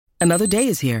Another day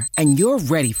is here, and you're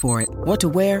ready for it. What to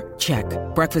wear? Check.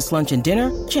 Breakfast, lunch, and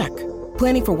dinner? Check.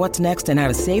 Planning for what's next and how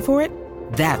to save for it?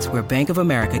 That's where Bank of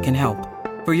America can help.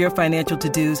 For your financial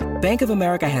to-dos, Bank of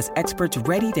America has experts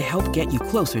ready to help get you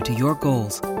closer to your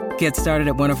goals. Get started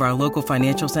at one of our local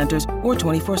financial centers or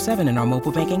 24/7 in our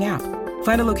mobile banking app.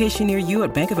 Find a location near you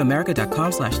at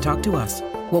bankofamerica.com/talktous.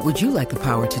 What would you like the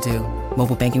power to do?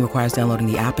 Mobile banking requires downloading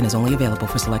the app and is only available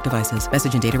for select devices.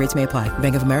 Message and data rates may apply.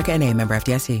 Bank of America N.A., member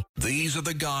FDIC. These are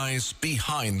the guys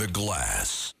behind the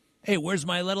glass. Hey, where's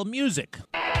my little music?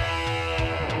 Even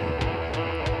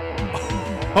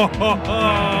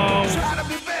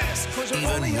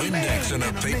Windex and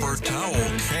a paper towel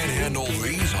can't handle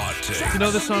these hot takes. You know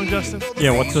this song, Justin?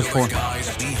 Yeah, what's this for?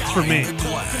 It's for me.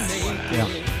 Yeah.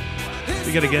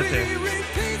 We gotta get there.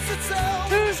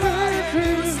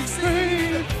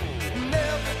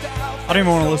 I don't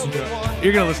even want to listen to it.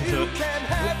 You're gonna listen to it.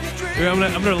 I'm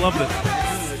gonna love this.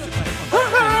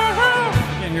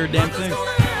 I can't hear a damn thing. All I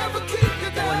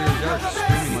hear is Eric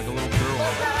screaming like a little girl.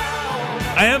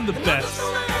 I am the best.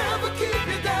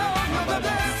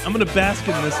 I'm gonna bask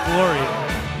in this glory.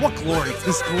 What glory?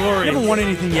 This glory. You haven't won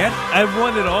anything yet? I've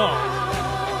won it all.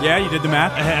 Yeah, you did the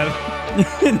math? I have.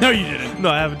 No, you didn't. No,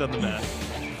 I haven't done the math.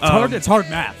 It's hard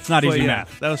math. It's not easy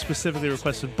math. That was specifically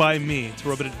requested by me to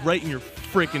rub it right in your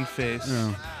freaking face.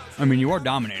 Yeah. I mean, you are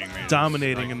dominating me.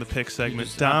 Dominating in the pick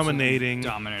segment. Dominating.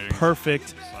 Dominating.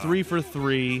 Perfect. 3 for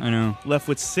 3. I know. Left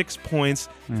with 6 points.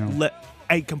 I know.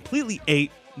 I completely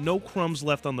ate. No crumbs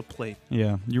left on the plate.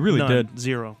 Yeah, you really None. did.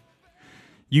 0.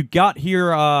 You got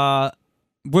here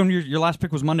when your last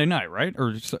pick was Monday night, right?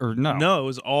 Or no? No, it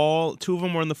was all 2 of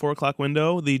them were in the 4 o'clock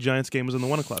window. The Giants game was in the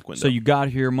 1 o'clock window. So you got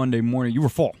here Monday morning. You were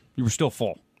full. You were still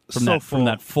full from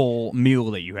that full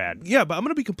meal that you had. Yeah, but I'm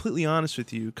going to be completely honest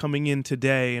with you. Coming in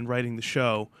today and writing the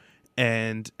show,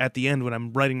 and at the end when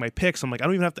I'm writing my picks, I'm like, I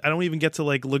don't even get to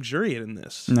like luxuriate in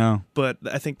this. No, but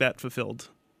I think that fulfilled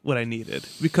what I needed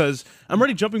because I'm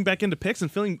already jumping back into picks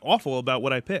and feeling awful about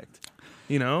what I picked.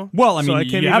 You know? Well, I mean, so I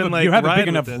can't you have a big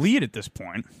enough this. lead at this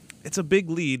point. It's a big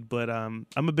lead, but I'm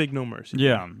a big no mercy.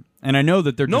 Yeah, and I know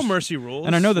that they're no mercy rules,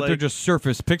 and I know that they're just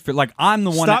surface pick. Like I'm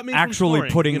the one actually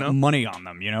scoring, putting money on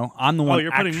them. You know, I'm the one. Oh,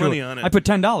 you're putting money on it. I put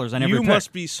 $10 on every pick. You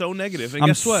must be so negative. And I'm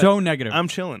guess what? so negative. I'm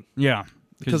chilling. Yeah,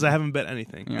 because I haven't bet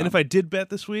anything. Yeah. And if I did bet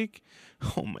this week,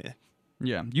 oh man.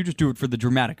 Yeah, you just do it for the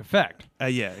dramatic effect.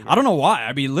 Yeah. I don't know why.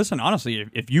 I mean, listen, honestly,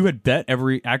 if you had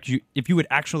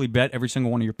actually bet every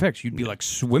single one of your picks, you'd be like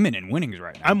swimming in winnings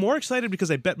right now. I'm more excited because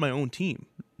I bet my own team,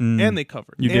 and they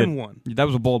covered, won. That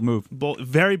was a bold move.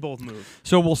 Very bold move.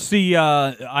 So we'll see.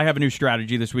 I have a new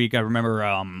strategy this week. I remember.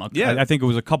 I think it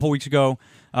was a couple weeks ago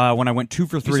when I went 2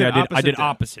 for 3. I did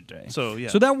opposite day. So yeah.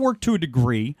 So that worked to a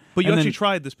degree. But you actually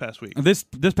tried this past week. This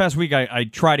past week, I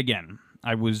tried again.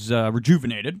 I was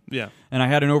rejuvenated. Yeah. And I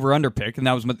had an over-under pick, and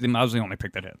that was the only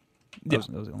pick that hit. That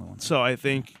was the only one. So I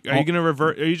think, are you going to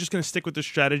revert? Are you just going to stick with the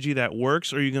strategy that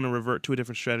works, or are you going to revert to a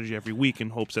different strategy every week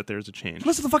in hopes that there's a change?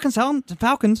 Listen, the fucking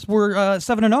Falcons were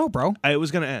 7-0, bro. It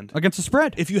was going to end against the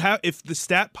spread. If the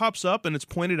stat pops up and it's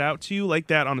pointed out to you like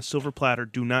that on a silver platter,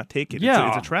 do not take it. Yeah,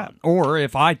 it's a trap. Or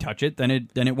if I touch it, then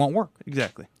it won't work.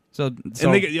 Exactly. So and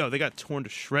they got torn to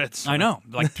shreds. I know,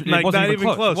 like it not wasn't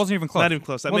even close. It wasn't even close. Not even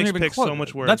close. That makes picks so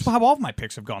much worse. That's how all of my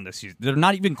picks have gone this season. They're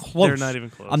not even close. They're not even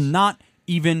close. I'm not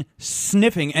even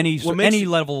sniffing any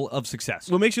level of success.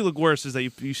 What makes you look worse is that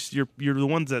you're the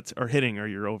ones that are hitting are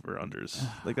your over unders.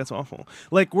 Like that's awful.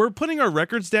 Like we're putting our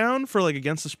records down for like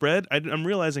against the spread. I'm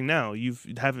realizing now a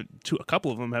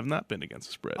couple of them have not been against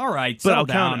the spread. All right, but I'll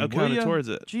count it towards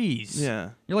it. Jeez,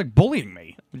 yeah, you're like bullying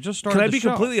me. We just started. Can I be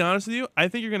completely honest with you? I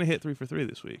think you're going to hit 3 for 3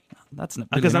 this week. That's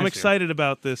because I'm excited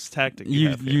about this tactic.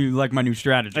 You like my new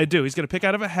strategy? I do. He's going to pick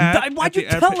out of a hat. Why'd you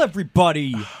tell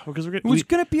everybody? Because it was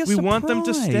going to be a surprise. We want them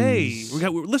to stay.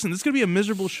 Listen, this is going to be a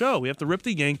miserable show. We have to rip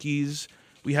the Yankees.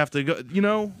 We have to go,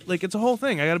 it's a whole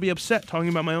thing. I got to be upset talking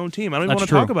about my own team. I don't even want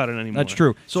to talk about it anymore. That's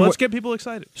true. So let's get people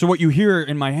excited. So what you hear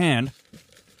in my hand,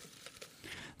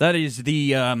 that is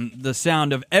the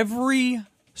sound of every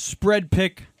spread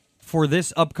pick for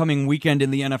this upcoming weekend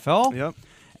in the NFL. Yep.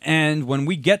 And when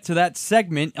we get to that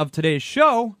segment of today's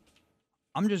show,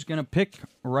 I'm just going to pick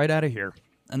right out of here.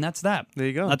 And that's that. There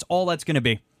you go. That's all that's going to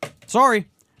be. Sorry.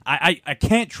 I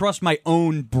can't trust my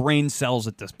own brain cells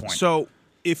at this point. So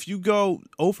if you go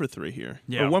 0 for 3 here,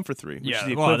 or 1 for 3, which is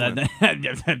the equivalent,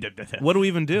 what do we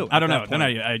even do? I don't know.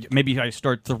 Then maybe I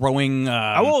start throwing...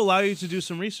 I will allow you to do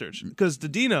some research, because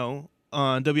Dino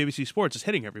on WABC Sports is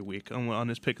hitting every week on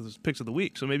his picks of the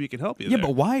week, so maybe he can help you there.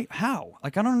 But why? How?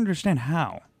 Like, I don't understand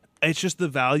how. It's just the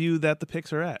value that the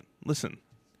picks are at. Listen,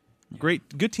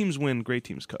 Good teams win, great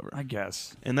teams cover. I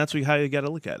guess. And that's how you got to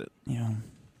look at it. Yeah.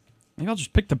 Maybe I'll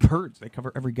just pick the Birds. They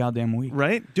cover every goddamn week.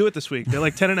 Right? Do it this week. They're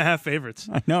like 10.5 favorites.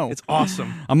 I know. It's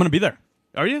awesome. I'm going to be there.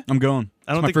 Are you? I'm going.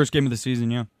 I don't It's my think- first game of the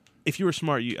season, yeah. If you were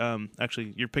smart, you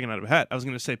actually you're picking out of a hat. I was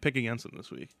going to say pick against them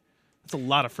this week. That's a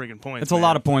lot of friggin' points. It's a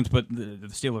lot of points, but the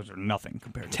Steelers are nothing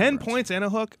compared to 10 the Birds. points and a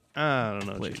hook. I don't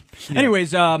know. Please. Yeah.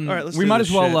 Anyways, right, let's we do might this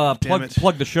as well shit. Damn it.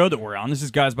 plug the show that we're on. This is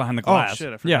Guys Behind the Glass.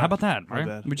 shit, I forgot. Yeah, how about that? My Right?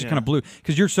 bad. We just Yeah. kind of blew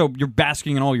because you're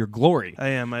basking in all your glory. I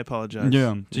am. I apologize.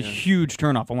 Yeah, it's a huge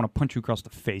turnoff. I want to punch you across the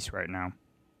face right now,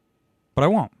 but I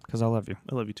won't because I love you.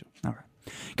 I love you too. All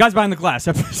right, Guys Behind the Glass,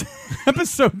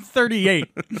 episode 38.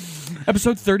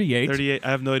 Episode 38. 38.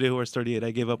 I have no idea who wears 38. I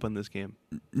gave up on this game.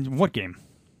 What game?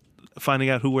 Finding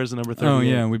out who wears the number 38. Oh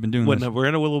yeah, we've been doing this. We're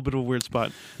in a little bit of a weird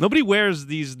spot. Nobody wears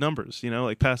these numbers,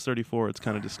 like past 34. It's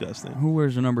kind of disgusting. Who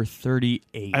wears the number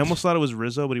 38? I almost thought it was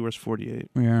Rizzo, but he wears 48.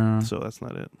 Yeah. So that's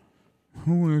not it.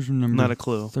 Who wears the number? Not a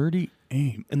clue. 38.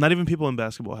 And not even people in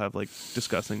basketball have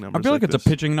disgusting numbers. I feel like it's this. a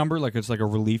pitching number, like it's like a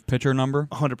relief pitcher number.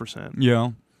 100%.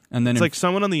 Yeah. And then It's like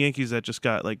someone on the Yankees that just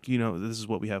got this is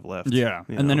what we have left. yeah.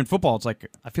 You And then know? in football, it's like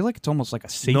I feel like it's almost like a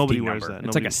safety Nobody number. wears that. It's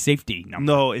Nobody- like a safety number.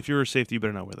 No, if you're a safety, you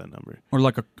better not wear that number. Or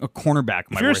like a cornerback.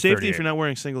 If you're a safety, if you're not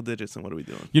wearing single digits, then what are we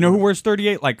doing? You know who wears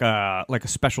 38? Like a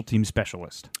special team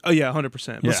specialist. Oh yeah,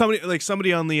 100%. Yeah.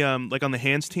 Somebody on the on the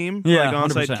hands team, Yeah,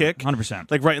 like onside 100%, kick,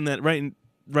 100%. like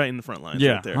right in the front line.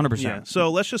 Yeah, right there. 100%. Yeah. So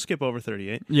let's just skip over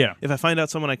 38. Yeah. If I find out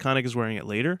someone iconic is wearing it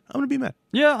later, I'm gonna be mad.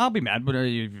 Yeah, I'll be mad, but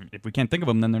if we can't think of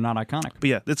them, then they're not iconic. But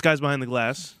yeah, this guy's behind the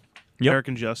glass. Yep. Eric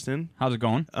and Justin. How's it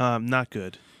going? Not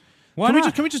good. Why Can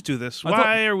not? we just do this? I Why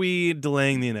thought- are we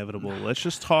delaying the inevitable? Let's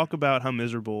just talk about how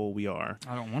miserable we are.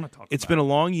 I don't want to talk It's about been a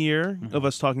long year of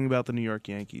us talking about the New York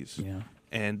Yankees. Yeah.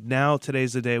 And now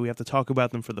today's the day we have to talk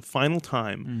about them for the final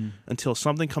time until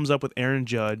something comes up with Aaron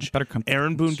Judge. Better come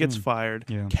Aaron Boone gets soon. fired.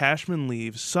 Yeah. Cashman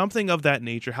leaves. Something of that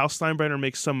nature. Hal Steinbrenner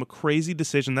makes some crazy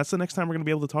decision. That's the next time we're going to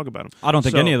be able to talk about him. I don't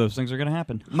think So, any of those things are going to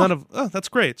happen. None of. Oh, that's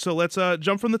great. So let's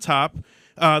jump from the top.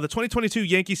 The 2022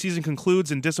 Yankee season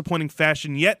concludes in disappointing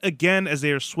fashion yet again as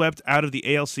they are swept out of the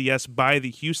ALCS by the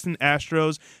Houston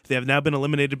Astros. They have now been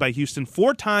eliminated by Houston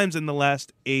 4 times in the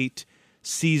last 8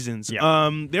 seasons.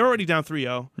 Yeah. They're already down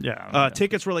 3-0. Yeah.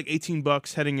 Tickets were like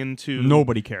 $18 heading into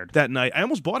Nobody cared. that night. I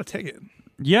almost bought a ticket.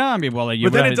 Yeah, I mean, well, you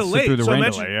But then had it to sit delayed. through the So rain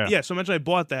imagine, delay, yeah. so imagine I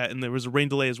bought that and there was a rain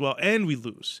delay as well, and we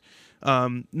lose.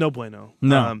 No bueno.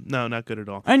 No. No, not good at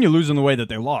all. And you lose in the way that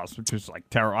they lost, which is like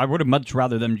terrible. I would have much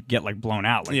rather them get like blown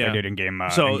out like Yeah. they did in game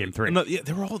So in game 3. no, yeah,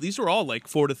 these were all like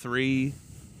 4-3,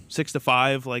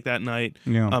 6-5 like that night.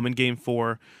 Yeah. In game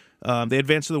 4. They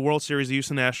advanced to the World Series, the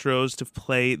Houston Astros, to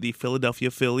play the Philadelphia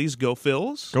Phillies. Go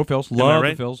Phils. Go Phils. Am I Love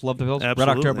right? the Phils. Love the Phils. Red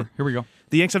Absolutely. October. Here we go.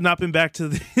 The Yanks have not been back to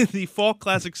the Fall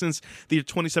Classic since the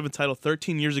 27th title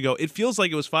 13 years ago. It feels like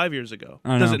it was 5 years ago.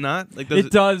 I Does know. it not? Like,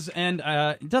 It does, and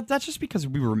that's just because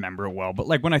we remember it well. But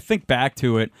like when I think back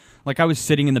to it, like I was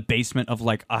sitting in the basement of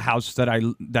like a house that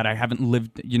I haven't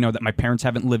lived, that my parents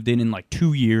haven't lived in like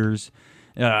 2 years.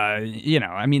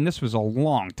 I mean, this was a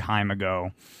long time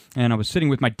ago, and I was sitting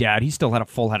with my dad. He still had a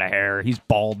full head of hair. He's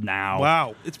bald now.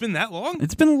 Wow. It's been that long?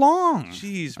 It's been long.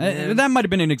 Jeez, man. That might have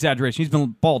been an exaggeration. He's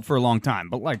been bald for a long time,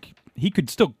 but like he could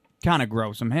still kind of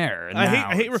grow some hair. And I now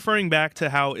hate it's- referring back to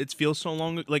how it feels so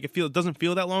long. Like it doesn't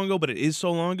feel that long ago, but it is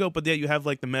so long ago. But yet you have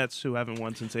like the Mets who haven't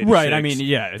won since '86. Right, I mean,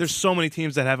 yeah, it's- There's so many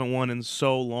teams that haven't won in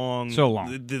so long. So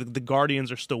long. The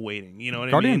Guardians are still waiting. You know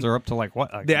what Guardians I mean? are up to like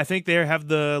what? I think they have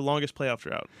the longest playoff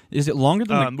drought. Is it longer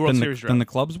than World Series than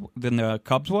the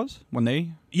Cubs was when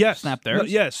they Yes. snapped theirs? No,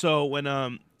 yeah. So when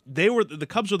the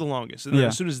Cubs were the longest, and then Yeah.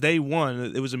 as soon as they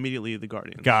won, it was immediately the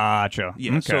Guardians. Gotcha.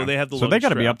 Yeah, so Okay. they have the So they longest got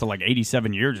to be drought. up to like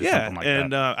 87 years or Yeah, something like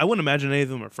and that. I wouldn't imagine any of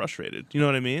them are frustrated. You know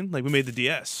what I mean? Like we made the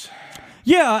DS.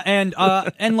 Yeah, and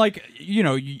and like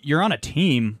you're on a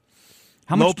team.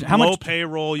 How much? How low much?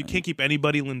 payroll. You can't keep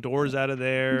anybody Lindor's out of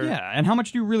there. Yeah, and how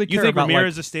much do you really You care think about?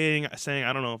 Ramirez like, is saying,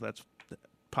 I don't know if that's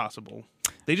possible.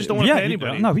 They just don't want to yeah, pay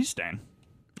anybody. No, he's staying.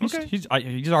 Okay. He's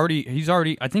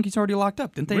already. I think he's already locked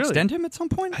up. Didn't they Really? extend him at some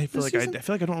point? I feel this like season? I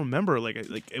feel like I don't remember. Like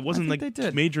it wasn't think like they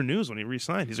did. major news when he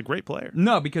re-signed. He's a great player.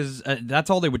 No, because that's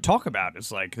all they would talk about.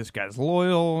 Is like this guy's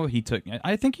loyal. He took.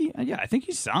 I think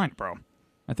he's signed, bro.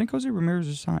 I think Jose Ramirez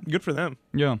is signed. Good for them.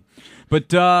 Yeah,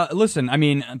 but listen, I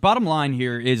mean, bottom line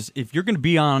here is if you're going to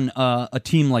be on a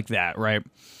team like that, right?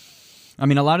 I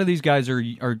mean, a lot of these guys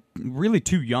are really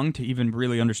too young to even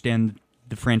really understand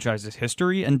the franchise's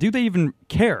history, and do they even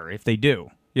care if they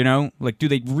do? Like, do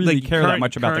they really Like care that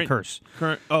much about the curse?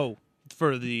 Current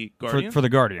for the Guardians. For the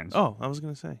Guardians. Oh, I was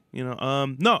gonna say,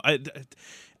 no,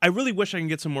 I really wish I can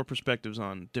get some more perspectives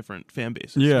on different fan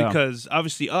bases. Yeah. Because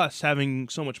obviously us having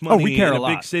so much money we care in a a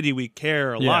lot. big city, we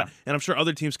care a lot, and I'm sure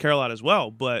other teams care a lot as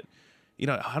well. But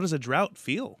how does a drought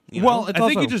feel? Well, it's I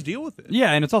think also- you just deal with it.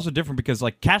 Yeah, and it's also different because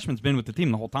like Cashman's been with the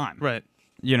team the whole time. Right.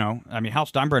 Hal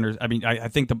Steinbrenner. I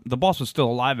think the boss was still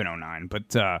alive in 2009,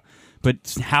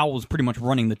 but Hal was pretty much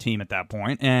running the team at that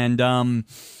point, and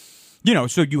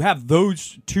so you have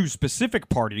those two specific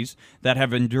parties that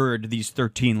have endured these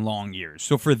 13 long years.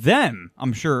 So for them,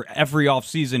 I'm sure every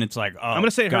offseason it's like, oh, I'm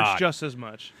gonna say it God. hurts just as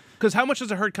much. Because how much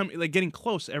does it hurt getting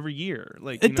close every year?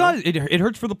 It does. It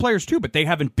hurts for the players too, but they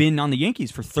haven't been on the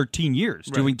Yankees for 13 years,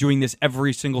 doing this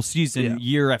every single season,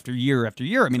 year after year after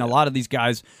year. I mean, a lot of these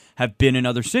guys have been in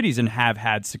other cities and have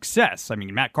had success. I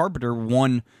mean, Matt Carpenter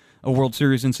won a World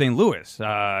Series in St. Louis.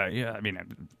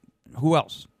 Who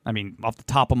else? I mean, off the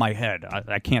top of my head,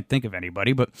 I can't think of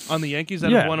anybody. But on the Yankees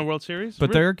that have won a World Series,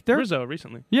 but they're Rizzo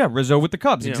recently. Yeah, Rizzo with the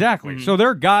Cubs, exactly. So there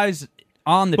are guys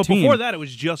on the but team. Before that, it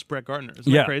was just Brett Gardner.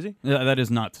 Isn't that crazy? Yeah, that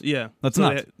is nuts. Yeah, that's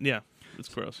nuts. It's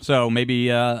gross. So maybe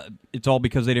it's all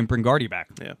because they didn't bring Gardy back.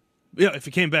 Yeah, if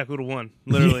he came back, we would have won.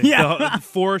 Literally, the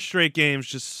 4 straight games,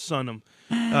 just sun him.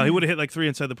 He would have hit like 3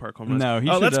 inside the park home runs. No, he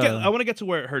should. should. I want to get to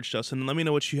where it hurts, Justin. And let me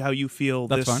know how you feel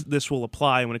this will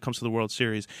apply when it comes to the World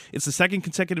Series. It's the second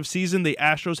consecutive season the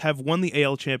Astros have won the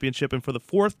AL championship, and for the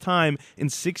 4th time in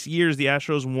 6 years, the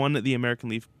Astros won the American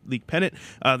League pennant.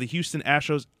 The Houston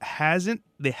Astros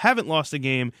haven't lost a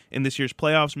game in this year's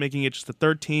playoffs, making it just the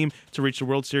 3rd team to reach the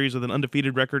World Series with an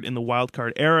undefeated record in the wild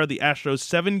card era. The Astros'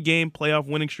 7-game playoff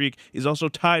winning streak is also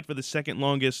tied for the second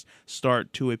longest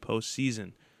start to a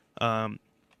postseason.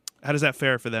 How does that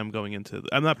fare for them going into?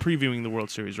 I'm not previewing the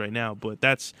World Series right now, but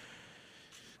that's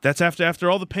after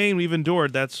all the pain we've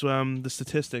endured. That's the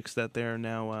statistics that they're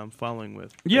now following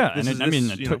with. Yeah,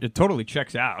 it totally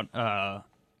checks out.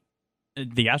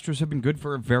 The Astros have been good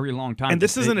for a very long time, and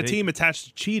this isn't a team attached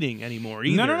to cheating anymore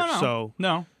either. No.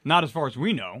 No, not as far as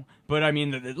we know. But I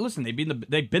mean, listen, they've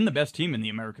been the best team in the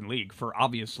American League for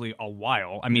obviously a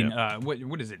while. I mean,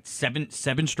 what is it? Seven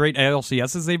straight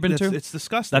ALCSs they've been to. It's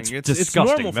disgusting. That's it's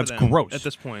disgusting. Normal for That's them gross at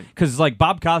this point. Because like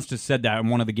Bob Costas said that in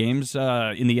one of the games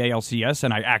in the ALCS,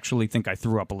 and I actually think I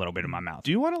threw up a little bit in my mouth.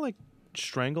 Do you want to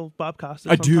strangle Bob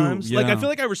Costas? I do. Sometimes? Yeah. I feel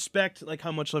like I respect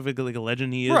how much of a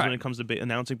legend he is when it comes to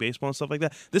announcing baseball and stuff like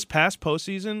that. This past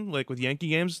postseason, with Yankee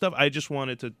games and stuff, I just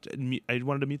wanted to mute the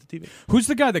TV. Who's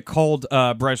the guy that called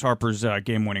Bryce Harper's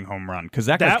game-winning home run? Because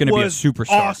that guy's going to be a superstar.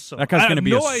 Awesome. That guy's going to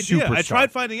be a idea. superstar. I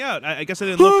tried finding out. I guess I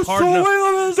didn't look hard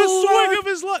enough. The swing of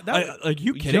his life. Are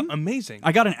you kidding? Amazing.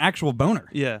 I got an actual boner.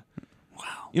 Yeah.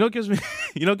 Wow. You know what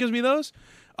gives me? Those?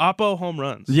 Oppo home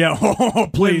runs. Yeah,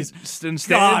 please. Stanton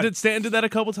did that a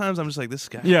couple times. I'm just like, this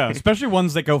guy. Yeah, especially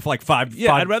ones that go for five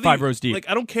rows deep.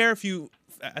 I don't care if you.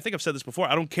 I think I've said this before.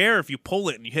 I don't care if you pull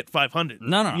it and you hit 500.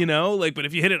 No. But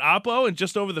if you hit it Oppo and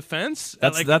just over the fence,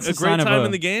 that's a great time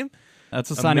in the game.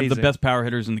 That's a sign of the best power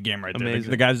hitters in the game right there.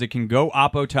 The guys that can go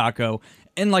Oppo taco,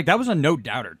 and that was a no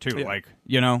doubter too.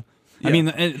 Yeah. I mean,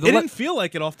 it didn't feel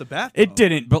like it off the bat. It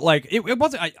didn't, but it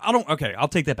wasn't. I don't. Okay, I'll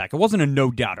take that back. It wasn't a no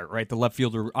doubter, right? The left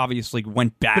fielder obviously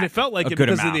went back, but it felt like it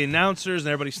because of the announcers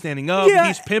and everybody standing up. Yeah.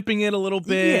 He's pimping it a little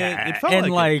bit. Yeah. It felt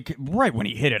and right when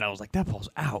he hit it, I was like, that ball's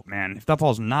out, man. If that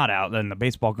ball's not out, then the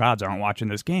baseball gods aren't watching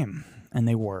this game, and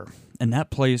they were. And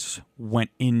that place went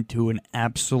into an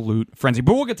absolute frenzy.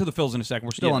 But we'll get to the Phils in a second.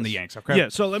 We're still on the Yanks, okay? Yeah,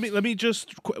 so let me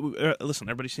just listen,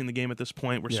 everybody's seen the game at this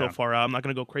point. We're so far out. I'm not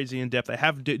going to go crazy in depth.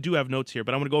 I do have notes here,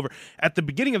 but I'm going to go over. At the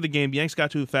beginning of the game, the Yanks got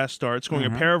to a fast start, scoring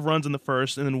a pair of runs in the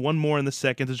first and then one more in the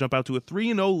second to jump out to a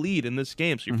 3-0 lead in this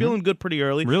game. So you're feeling good pretty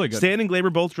early. Really good. Stan and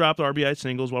Glaber both dropped RBI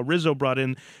singles, while Rizzo brought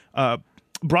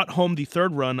home the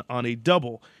third run on a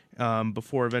double.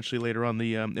 Before eventually later on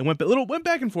it went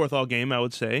back and forth all game, I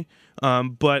would say.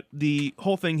 But the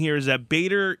whole thing here is that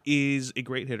Bader is a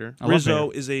great hitter. Rizzo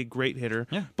is a great hitter.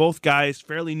 Yeah. Both guys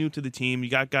fairly new to the team.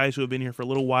 You got guys who have been here for a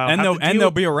little while. And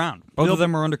they'll be around. Both of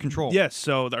them are under control. Yes,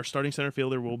 so our starting center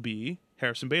fielder will be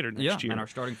Harrison Bader next year. And our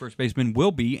starting first baseman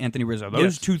will be Anthony Rizzo.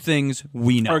 Those two things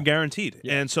we know. Are guaranteed.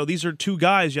 Yeah. And so these are two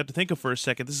guys you have to think of for a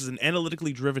second. This is an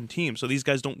analytically driven team. So these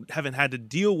guys haven't had to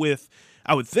deal with,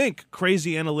 I would think,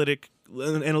 crazy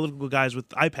analytical guys with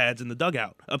iPads in the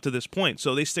dugout up to this point.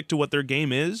 So they stick to what their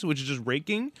game is, which is just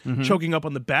raking, choking up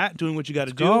on the bat, doing what you got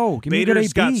to do.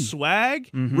 Bader's got swag.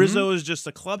 Rizzo is just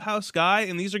a clubhouse guy,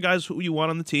 and these are guys who you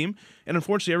want on the team. And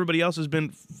unfortunately, everybody else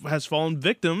has fallen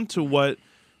victim to what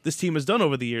this team has done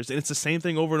over the years. And it's the same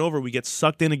thing over and over. We get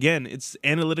sucked in again. It's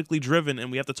analytically driven,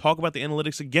 and we have to talk about the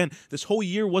analytics again. This whole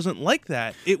year wasn't like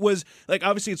that. It was like,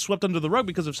 obviously it's swept under the rug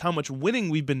because of how much winning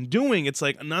we've been doing. It's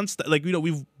like nonstop. Like,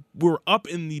 we're up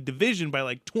in the division by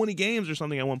like 20 games or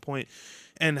something at one point,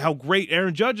 and how great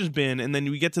Aaron Judge has been. And then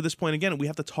we get to this point again, and we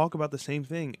have to talk about the same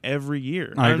thing every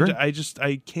year. I agree.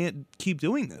 I can't keep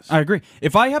doing this. I agree.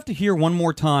 If I have to hear one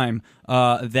more time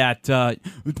no,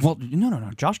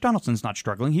 Josh Donaldson's not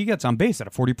struggling. He gets on base at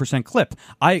a 40% clip.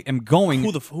 I am going.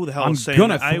 Who the hell is saying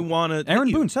gonna that? I want to.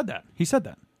 Aaron Boone said that. He said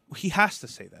that. He has to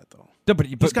say that though. No, but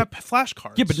he's got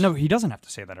flashcards. Yeah, but no, he doesn't have to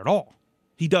say that at all.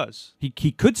 He does. He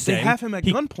could say. They have him at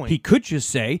gunpoint. He could just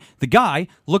say the guy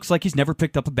looks like he's never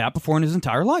picked up a bat before in his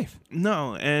entire life.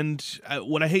 No, and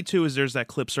what I hate too is there's that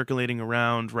clip circulating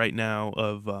around right now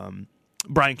of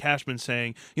Brian Cashman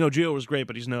saying, Gio was great,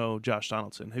 but he's no Josh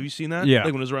Donaldson. Have you seen that? Yeah.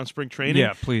 Like when it was around spring training?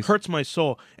 Yeah, please. Hurts my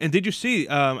soul. And did you see,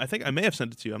 I think I may have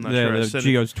sent it to you. I'm not sure. The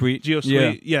Gio's tweet? Gio's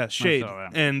tweet. Yeah, shade.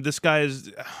 And this guy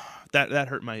is... That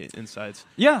hurt my insides.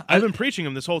 Yeah. I've been preaching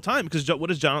him this whole time because what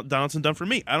has Donaldson done for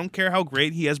me? I don't care how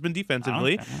great he has been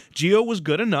defensively. Gio was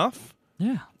good enough.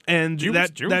 Yeah. And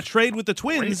that trade with the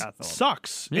Twins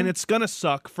sucks. Yeah. And it's going to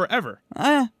suck forever.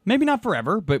 Maybe not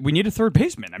forever, but we need a third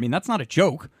baseman. I mean, that's not a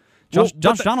joke. Josh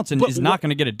Donaldson is not going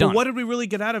to get it done. But what did we really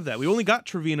get out of that? We only got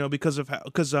Trevino because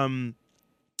I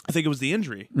think it was the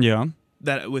injury. Yeah.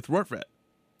 That with Rortvedt.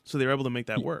 So they were able to make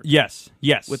that work. Yes.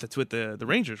 With the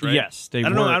Rangers, right? Yes, I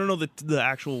don't know the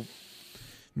actual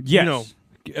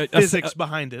physics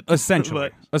behind it.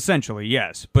 Essentially,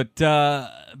 yes. But no,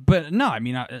 I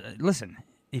mean, listen,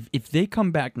 if they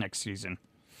come back next season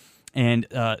and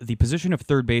the position of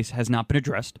third base has not been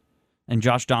addressed, and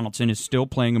Josh Donaldson is still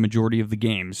playing a majority of the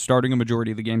games, starting a majority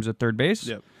of the games at third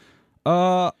base,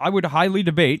 I would highly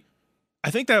debate. I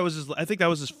think that was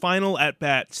his final at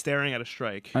bat, staring at a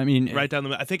strike. I mean, right down the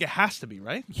middle. I think it has to be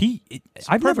right.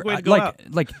 I've never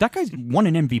like that guy's won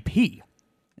an MVP.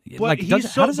 But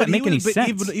how does that make any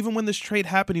sense? Even when this trade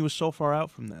happened, he was so far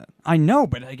out from that. I know,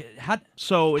 but how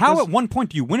at one point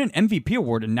do you win an MVP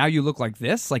award and now you look like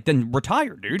this? Like, then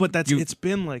retire, dude. But it's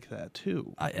been like that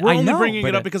too. We're only bringing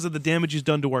it up because of the damage he's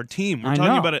done to our team. We're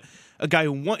talking about a guy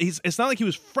who won. It's not like he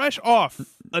was fresh off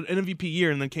an MVP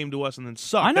year and then came to us and then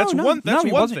sucked. I know, that's one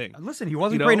thing. Listen, he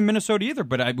wasn't great in Minnesota either,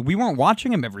 but we weren't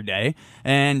watching him every day.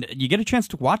 And you get a chance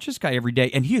to watch this guy every day,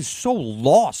 and he is so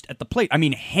lost at the plate. I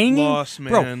mean, hanging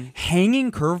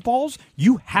curveballs,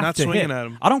 you have not to swinging hit. At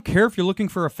him. I don't care if you're looking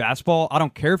for a fastball. I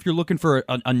don't care if you're looking for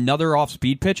another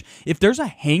off-speed pitch. If there's a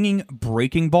hanging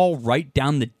breaking ball right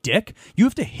down the dick, you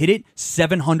have to hit it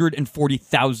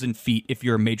 740,000 feet if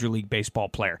you're a Major League Baseball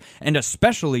player. And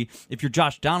especially if you're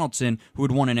Josh Donaldson, who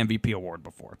had won an MVP award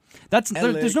before.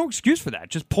 There's no excuse for that.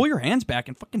 Just pull your hands back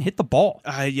and fucking hit the ball.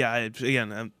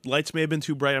 Lights may have been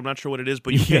too bright. I'm not sure what it is,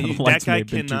 but that guy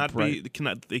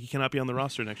cannot be on the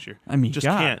roster next year. I mean,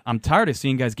 can't. I'm tired of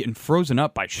seeing guys getting frozen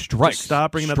up by strikes. Just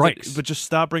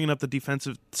stop bringing up the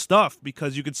defensive stuff,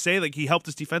 because you could say like he helped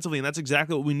us defensively, and that's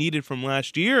exactly what we needed from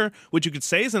last year, which you could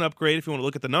say is an upgrade if you want to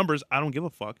look at the numbers. I don't give a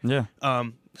fuck. Yeah.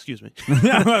 Excuse me.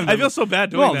 I feel so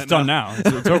bad doing that. Well, it's done now.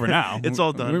 It's over now. It's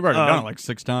all done. We've already done it like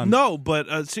 6 times. No, but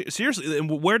seriously,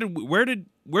 where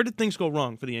did things go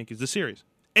wrong for the Yankees this series,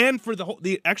 and for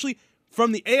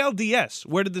from the ALDS?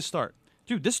 Where did this start?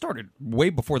 Dude, this started way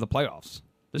before the playoffs.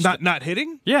 Not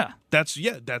hitting? Yeah. That's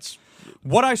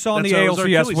what I saw in the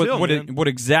ALCS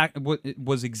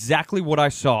was exactly what I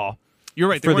saw. You're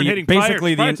right. They weren't hitting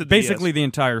basically the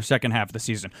entire second half of the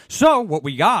season. So what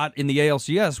we got in the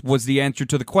ALCS was the answer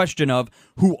to the question of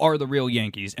who are the real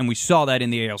Yankees, and we saw that in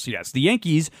the ALCS. The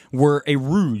Yankees were a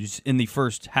ruse in the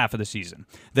first half of the season.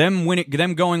 Them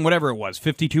going whatever it was,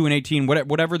 52-18,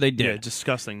 whatever they did. Yeah,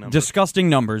 disgusting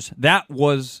numbers. That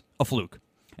was a fluke.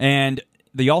 And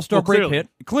the All-Star break hit.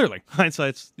 Clearly.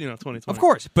 Hindsight's, 2020. Of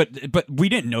course, but we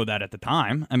didn't know that at the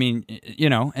time. I mean,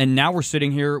 and now we're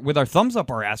sitting here with our thumbs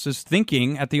up our asses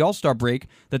thinking at the All-Star break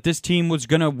that this team was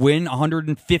going to win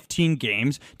 115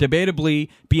 games, debatably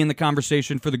be in the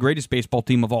conversation for the greatest baseball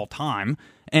team of all time.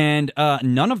 And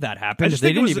none of that happened.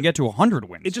 They didn't even get to 100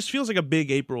 wins. It just feels like a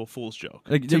big April Fool's joke.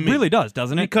 It really does,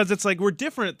 doesn't it? Because it's like we're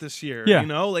different this year. Yeah.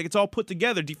 Like it's all put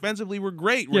together. Defensively, we're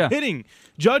great. We're hitting.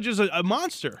 Judge is a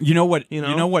monster. You know what? You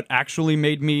know what actually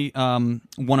made me want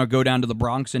to go down to the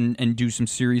Bronx and do some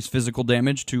serious physical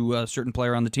damage to a certain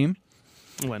player on the team?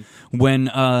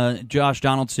 When Josh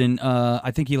Donaldson,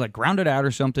 I think he grounded out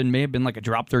or something, may have been like a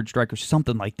drop third strike or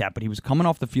something like that, but he was coming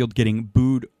off the field getting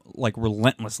booed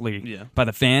relentlessly by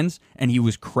the fans, and he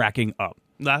was cracking up.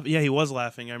 Yeah, he was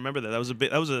laughing. I remember that. That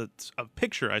was a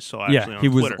picture I saw actually on he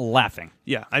was Twitter. laughing.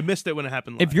 Yeah, I missed it when it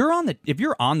happened live. If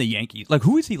you're on the Yankees, like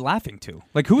who is he laughing to?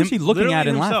 Like who is he looking Literally at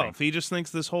and himself. laughing? He just thinks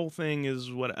this whole thing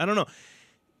is what I don't know.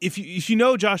 If you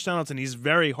know Josh Donaldson, he's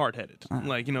very hard-headed.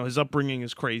 Like, his upbringing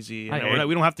is crazy. And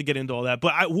we don't have to get into all that.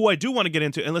 But who I do want to get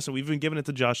into, and listen, we've been giving it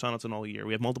to Josh Donaldson all year.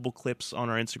 We have multiple clips on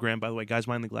our Instagram, by the way. Guys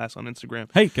Behind the Glass on Instagram.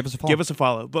 Hey, give us a follow. Give us a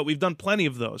follow. But we've done plenty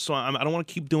of those, so I don't want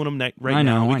to keep doing them right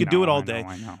now. We could do it all day.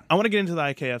 I know. I want to get into the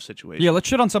IKF situation. Yeah, let's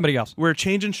shit on somebody else. We're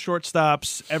changing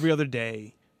shortstops every other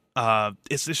day.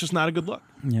 It's just not a good look.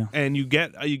 Yeah. And you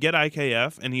get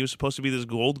IKF, and he was supposed to be this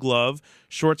Gold Glove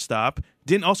shortstop.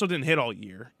 Didn't hit all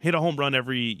year. Hit a home run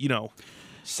every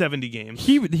 70 games.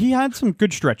 He had some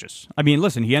good stretches. I mean,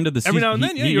 listen, he ended the season Every now and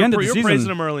then, you're praising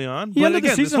him early on. But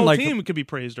again, this whole team could be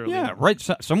praised early. Yeah, on. right.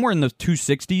 Somewhere in the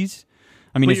 260s.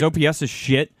 I mean, his OPS is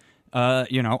shit.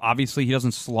 Obviously he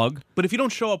doesn't slug. But if you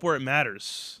don't show up where it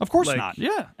matters, of course not.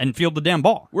 Yeah, and field the damn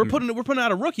ball. We're putting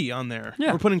out a rookie on there.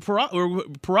 Yeah. We're putting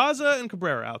Peraza and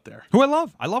Cabrera out there. Who I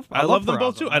love them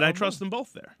both too, and I trust them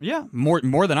both there. Yeah, more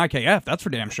than IKF. That's for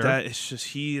damn sure. It's just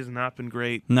he has not been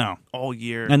great. No, all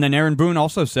year. And then Aaron Boone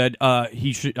also said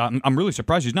he should. I'm really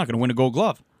surprised he's not going to win a Gold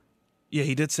Glove. Yeah,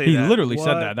 he did say that. He literally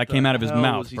said that. That came out of his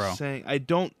mouth, bro. Saying?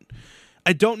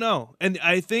 I don't know. And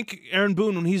I think Aaron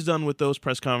Boone, when he's done with those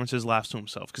press conferences, laughs to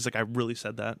himself because, I really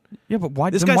said that. Yeah, but why?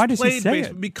 This then guy's why does he played say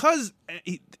it? Because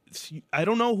I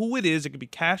don't know who it is. It could be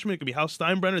Cashman. It could be Hal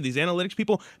Steinbrenner. These analytics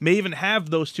people may even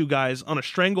have those two guys on a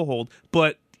stranglehold.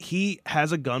 But he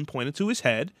has a gun pointed to his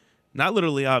head. Not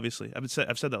literally, obviously. I've said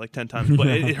that like 10 times, but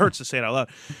it hurts to say it out loud.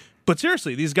 But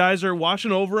seriously, these guys are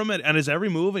watching over him at his every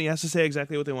move, and he has to say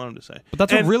exactly what they want him to say. But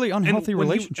that's a really unhealthy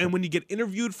relationship. And when you get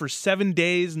interviewed for 7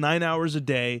 days, 9 hours a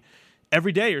day,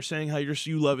 every day you're saying how you're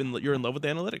in love with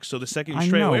analytics. So the second you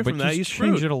stray away from that, you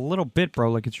screwed. Change it a little bit,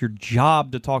 bro. Like it's your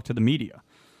job to talk to the media.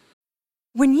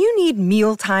 When you need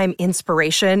mealtime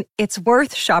inspiration, it's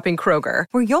worth shopping Kroger,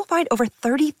 where you'll find over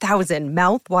 30,000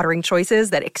 mouth-watering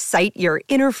choices that excite your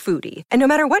inner foodie. And no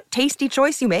matter what tasty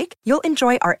choice you make, you'll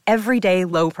enjoy our everyday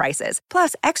low prices,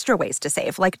 plus extra ways to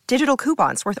save, like digital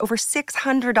coupons worth over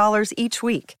 $600 each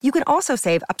week. You can also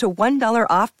save up to $1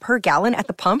 off per gallon at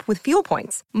the pump with fuel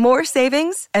points. More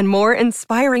savings and more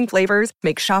inspiring flavors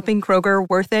make shopping Kroger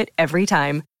worth it every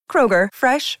time. Kroger,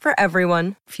 fresh for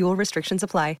everyone. Fuel restrictions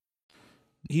apply.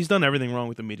 He's done everything wrong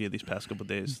with the media these past couple of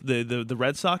days. The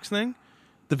Red Sox thing,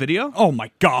 the video. Oh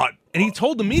my God! And he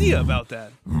told the media about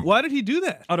that. Why did he do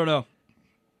that? I don't know.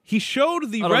 He showed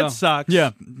the Red Sox,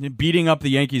 beating up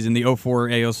the Yankees in the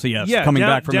 0-4 ALCS, coming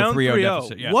back from a 3-0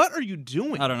 deficit. Yeah. What are you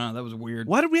doing? I don't know. That was weird.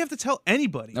 Why did we have to tell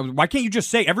anybody? Why can't you just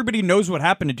say everybody knows what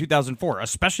happened in 2004,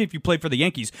 especially if you played for the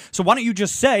Yankees? So why don't you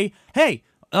just say, hey?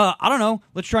 I don't know.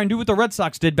 Let's try and do what the Red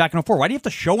Sox did back in 2004. Why do you have to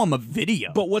show them a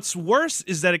video? But what's worse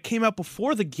is that it came out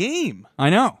before the game. I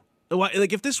know.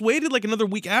 Like, if this waited like another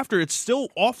week after, it's still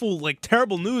awful, like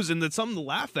terrible news, and it's something to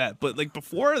laugh at. But like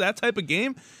before that type of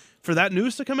game, for that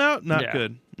news to come out, not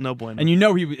good. No bueno. And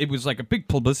it was like a big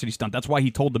publicity stunt. That's why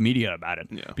he told the media about it.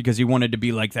 Yeah. Because he wanted to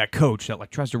be like that coach that like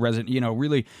tries to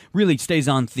really stays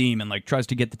on theme and like tries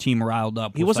to get the team riled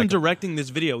up. He wasn't directing this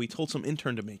video. He told some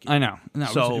intern to make it. I know. No,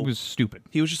 so it was stupid.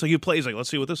 He was just like, he plays like, let's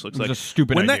see what this looks like. It was a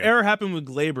stupid When idea. that error happened with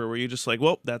Glaber, were you just like,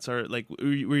 well, that's our, like, were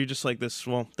you just like this,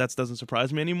 well, that doesn't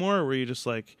surprise me anymore? Or were you just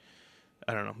like,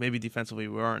 I don't know, maybe defensively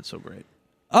we aren't so great?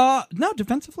 No,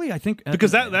 defensively, I think.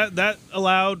 Because that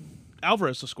allowed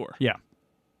Alvarez to score. Yeah.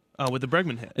 With the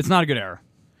Bregman hit. It's not a good error.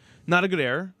 Not a good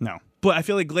error. No. But I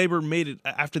feel like Glaber made it,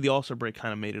 after the All-Star break,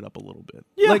 kind of made it up a little bit.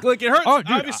 Yeah. Like it hurts. Oh,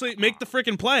 dude, obviously, make the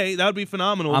freaking play. That would be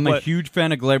phenomenal. I'm a huge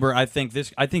fan of Glaber. I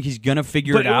think he's going to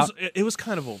figure it out. It was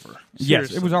kind of over.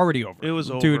 Yes, it was already over. It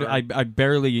was over. Dude, I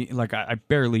barely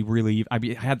really, I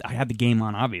had the game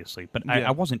on, obviously, but I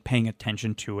wasn't paying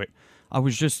attention to it. I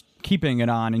was just keeping it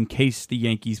on in case the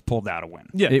Yankees pulled out a win.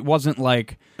 Yeah. It wasn't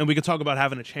like... And we could talk about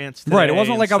having a chance today. Right, it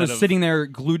wasn't like I was sitting there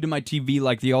glued to my TV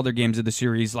like the other games of the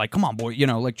series, like, come on, boy,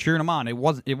 like cheering them on. It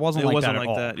wasn't like that at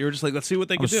all. You were just like, let's see what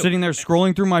they can do. I was sitting there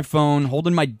scrolling through my phone,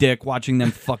 holding my dick, watching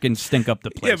them fucking stink up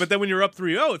the place. Yeah, but then when you're up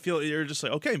 3-0, you're just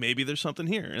like, okay, maybe there's something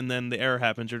here. And then the error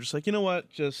happens. You're just like, you know what?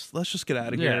 Let's just get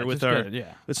out of here with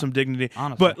some dignity.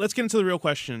 Honestly. But let's get into the real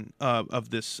question of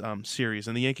this series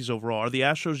and the Yankees overall. Are the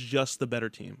Astros just the better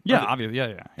team? Yeah, obviously.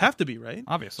 Yeah. Have to be, right?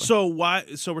 Obviously. So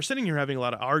we're sitting here having a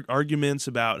lot of arguments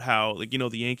about how, like, the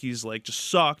Yankees like just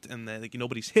sucked and that, like,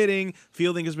 nobody's hitting,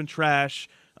 fielding has been trash,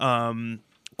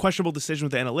 questionable decision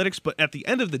with the analytics. But at the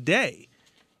end of the day,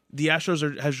 the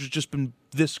Astros has just been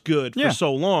this good for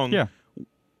so long. Yeah.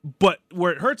 But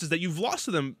where it hurts is that you've lost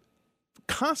to them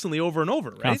constantly over and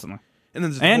over, right? Constantly. And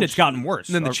then And it's gotten worse.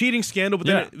 And then the cheating scandal, but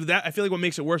then that I feel like what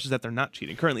makes it worse is that they're not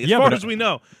cheating currently, as far as we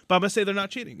know. But I'm gonna say they're not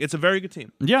cheating. It's a very good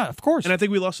team. Yeah, of course. And I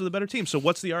think we lost to the better team. So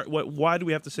what's the why do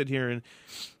we have to sit here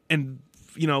and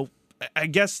I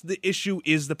guess the issue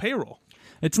is the payroll.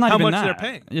 It's not how even much that.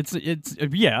 they're paying. It's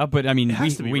yeah, but I mean,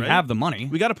 we right? have the money.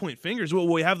 We got to point fingers. Well,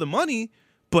 we have the money,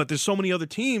 but there's so many other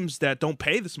teams that don't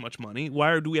pay this much money.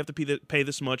 Why do we have to pay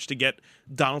this much to get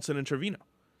Donaldson and Trevino?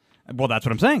 Well, that's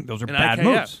what I'm saying. Those are bad IKF.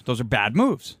 moves. Those are bad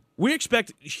moves. We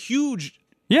expect huge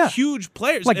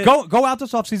players. Like go out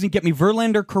this offseason, get me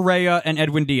Verlander, Correa, and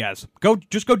Edwin Diaz.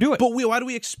 Just go do it. But why do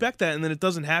we expect that and then it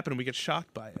doesn't happen and we get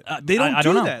shocked by it? They don't I do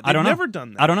don't know. that. I don't They've know. never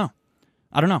done that.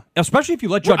 I don't know. Especially if you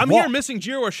let Judge I'm walk. here missing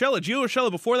Gio Urshela. Gio Urshela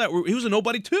before that, he was a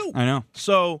nobody too. I know.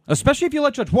 So especially if you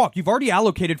let Judge walk, you've already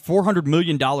allocated $400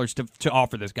 million to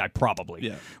offer this guy, probably.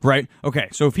 Yeah. Right? Okay,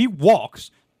 so if he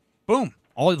walks, boom.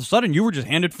 All of a sudden, you were just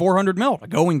handed $400 million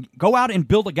to go out and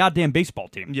build a goddamn baseball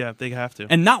team. yeah, they have to.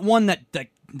 And not one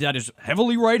that is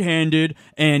heavily right-handed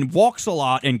and walks a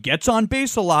lot and gets on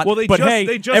base a lot. Well, they just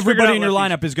everybody figured out in your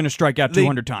lefties. lineup is going to strike out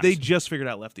 200 times. They just figured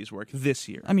out lefties work this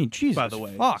year. I mean, Jesus, by the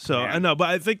way. fuck, so man. I know, but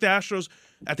I think the Astros,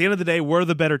 at the end of the day, we're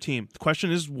the better team. The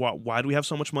question is, why do we have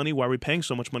so much money? Why are we paying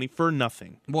so much money for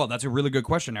nothing? Well, that's a really good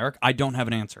question, Eric. I don't have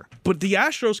an answer. But the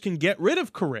Astros can get rid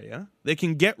of Correa. They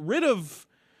can get rid of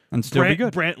And still be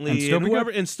good. Brantley and whoever,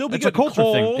 and still be It's good. a culture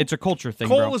Cole, thing. It's a culture thing,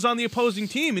 Cole bro. is on the opposing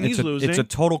team, and he's losing. It's a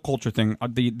total culture thing.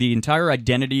 The entire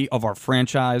identity of our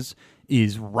franchise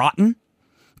is rotten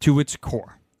to its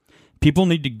core. People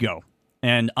need to go.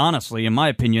 And honestly, in my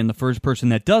opinion, the first person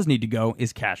that does need to go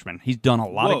is Cashman. He's done a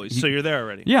lot so you're there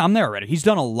already. Yeah, I'm there already. He's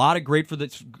done a lot of great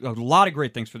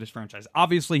things for this franchise.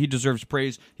 Obviously, he deserves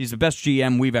praise. He's the best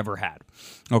GM we've ever had.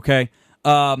 Okay?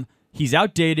 He's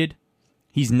outdated.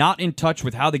 He's not in touch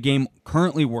with how the game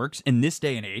currently works in this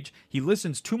day and age. He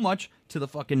listens too much to the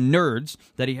fucking nerds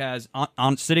that he has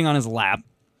on sitting on his lap.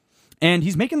 And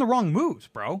he's making the wrong moves,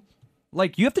 bro.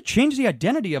 Like, you have to change the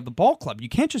identity of the ball club. You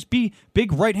can't just be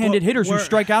big right-handed hitters who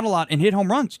strike out a lot and hit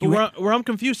home runs. Where I'm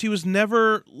confused, he was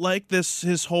never like this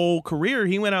his whole career.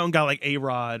 He went out and got like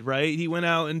A-Rod, right? He went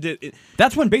out and did it.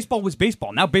 That's when baseball was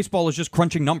baseball. Now baseball is just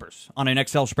crunching numbers on an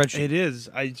Excel spreadsheet. It is.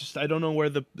 I don't know where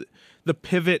the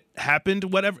pivot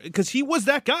happened, whatever, because he was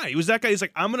that guy. He was that guy. He's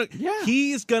like,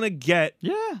 he's gonna get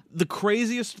the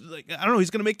craziest, like, I don't know, he's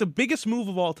gonna make the biggest move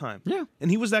of all time. Yeah.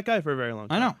 And he was that guy for a very long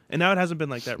time. I know. And now it hasn't been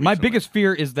like that My recently. biggest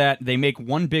fear is that they make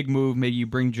one big move, maybe you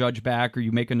bring Judge back or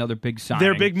you make another big signing.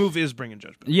 Their big move is bringing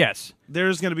Judge back. Yes.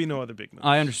 There's gonna be no other big move.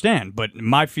 I understand, but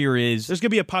my fear is There's gonna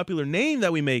be a popular name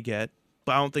that we may get,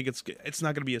 but I don't think it's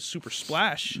not gonna be a super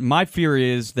splash. my fear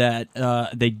is that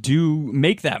they do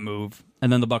make that move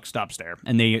and then the buck stops there,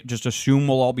 and they just assume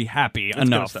we'll all be happy It's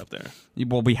enough. gonna stop there.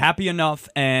 We'll be happy enough,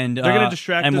 and They're gonna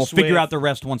distract and we'll us figure with- out the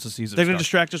rest once the season They're going to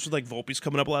starts. distract us with like Volpe's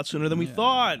coming up a lot sooner than we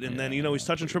thought, and then he's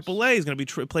touching AAA. He's going to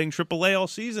be playing AAA all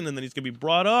season, and then he's going to be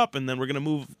brought up, and then we're going to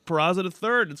move Peraza to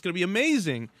third. It's going to be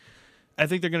amazing. I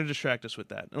think they're going to distract us with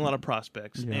that and a lot of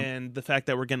prospects, and the fact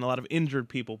that we're getting a lot of injured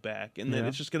people back, and then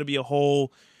it's just going to be a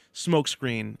whole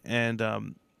smokescreen,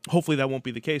 and hopefully that won't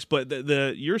be the case. But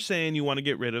you're saying you want to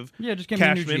get rid of just give me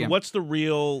a new Cashman. GM. What's the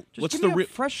real? Just what's give the me real?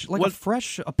 a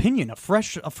fresh opinion, a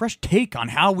fresh take on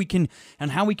how we can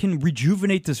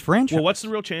rejuvenate this franchise. Well, what's the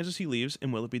real chances he leaves,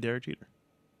 and will it be Derek Jeter?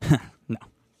 No,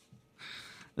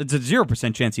 it's a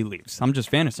 0% chance he leaves. I'm just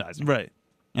fantasizing, Right.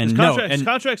 And His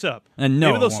contract's up. and no,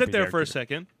 Maybe it they'll won't sit be there Derek for a Jeter.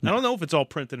 second. I don't know if it's all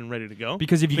printed and ready to go.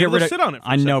 because if you Maybe get rid they'll of, sit on it. For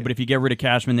I a know, second. but if you get rid of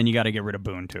Cashman, then you got to get rid of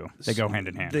Boone too. They go hand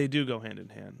in hand. They do go hand in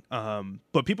hand.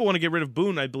 But people want to get rid of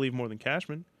Boone, I believe, more than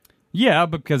Cashman. Yeah,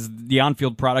 because the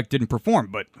on-field product didn't perform,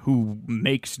 but who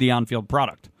makes the on-field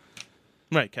product?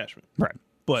 Right, Cashman. Right.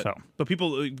 But So.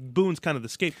 people, Boone's kind of the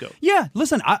scapegoat. Yeah,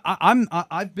 listen,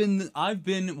 I've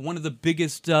been one of the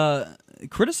biggest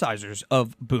criticizers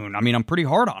of Boone. I mean, I'm pretty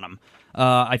hard on him.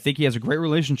 I think he has a great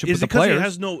relationship Is with it the because players. he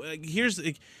has no?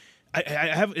 I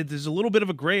have. There's a little bit of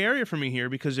a gray area for me here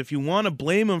because if you want to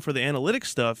blame him for the analytics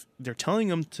stuff, they're telling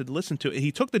him to listen to it.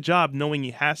 He took the job knowing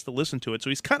he has to listen to it, so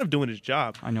he's kind of doing his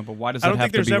job. I know, but why does I that don't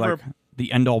have think to be there's like ever-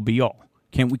 the end-all, be-all?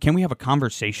 Can we have a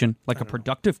conversation, like a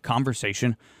productive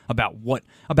conversation about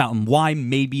why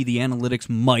maybe the analytics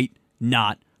might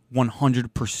not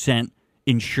 100%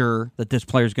 ensure that this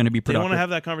player is going to be They productive? don't want to have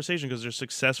that conversation because they're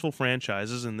successful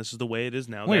franchises, and this is the way it is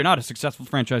now. Well, you're not a successful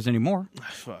franchise anymore.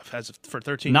 for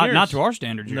 13 Not years. not to our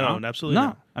standards. You're No, not. absolutely no.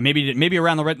 not. Maybe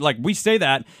around the red, like we say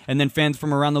that, and then fans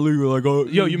from around the league are like, "Oh,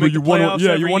 Yo, you make the won, playoffs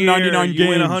yeah, every you won year, 99 games, you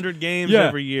win 100 games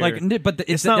every year." But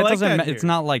It's not like that It's here.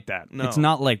 not like that. No. It's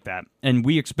not like that, and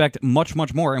we expect much,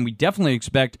 much more, and we definitely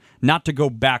expect not to go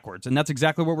backwards, and that's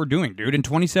exactly what we're doing, dude. In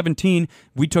 2017,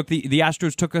 we took the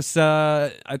Astros took us,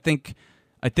 I think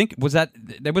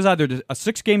there was either a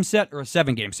 6-game set or a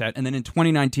 7-game set, and then in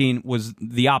 2019 was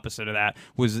the opposite of that.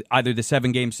 Was either the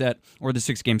 7-game set or the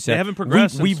 6-game set. They haven't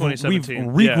progressed We've since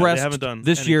 2017. We've Yeah, they regressed haven't done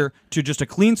this anything. year to just a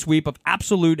clean sweep of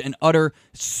absolute and utter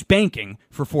spanking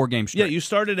for 4 games straight. Yeah, you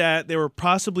started at they were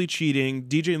possibly cheating.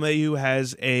 DJ LeMahieu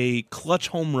has a clutch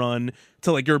home run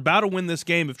to like you're about to win this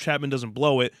game if Chapman doesn't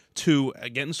blow it to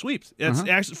getting sweeps. It's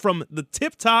actually from the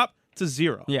tip top to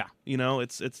 0. Yeah. You know,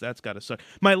 it's that's got to suck.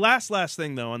 My last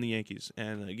thing though on the Yankees,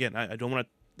 and again, I don't want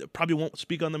to probably won't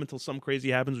speak on them until something crazy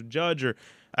happens with Judge, or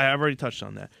I've already touched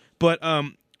on that. But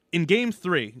in Game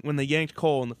 3, when they yanked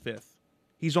Cole in the 5th,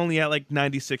 he's only at like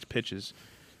 96 pitches.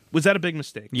 Was that a big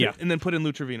mistake? Yeah. And then put in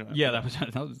Lou Trevino. after Yeah,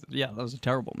 that was a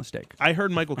terrible mistake. I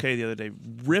heard Michael Kay the other day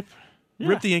rip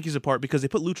the Yankees apart because they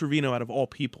put Lou Trevino out of all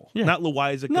people, Yeah. not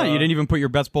Loizaga. No, you didn't even put your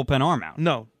best bullpen arm out.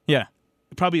 No, Yeah,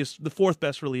 probably is the 4th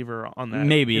best reliever on that.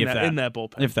 maybe in if that, in that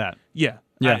bullpen. if that. Yeah,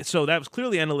 Yeah. so that was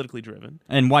clearly analytically driven.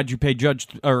 And why'd you pay Judge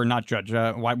or not Judge?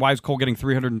 Why is Cole getting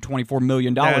 $324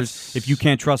 million That's- if you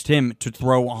can't trust him to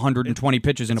throw 120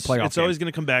 pitches in a playoff It's game? always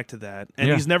going to come back to that, and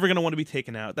Yeah. he's never going to want to be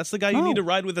taken out. That's the guy you No. need to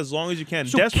ride with as long as you can.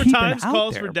 So Desperate keep him times out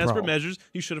calls there, for desperate bro. measures.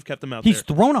 You should have kept him out He's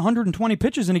there. thrown 120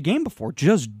 pitches in a game before.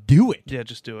 Just do it. Yeah,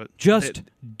 just do it. Just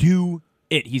do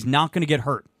it. He's not going to get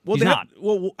hurt. Well, He's they not.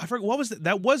 well, I forgot what was that?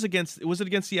 That was against. Was it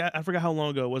against the? I forgot how long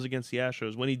ago it was against the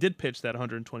Astros when he did pitch that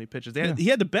 120 pitches. He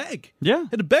had to beg. Yeah.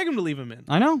 Had to beg him to leave him in.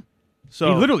 I know.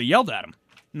 So He literally yelled at him.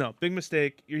 no, big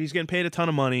mistake. He's getting paid a ton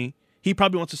of money. He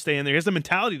probably wants to stay in there. He has the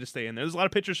mentality to stay in there. There's a lot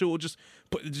of pitchers who will just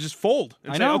fold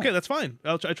and I say, know. "Okay, that's fine.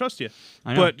 I trust you."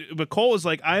 I know. But Cole is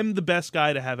like, "I'm the best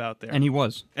guy to have out there," And he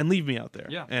was. and leave me out there.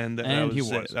 Yeah. and And he was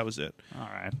was. it. That was it. All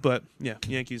right. But yeah,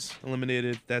 Yankees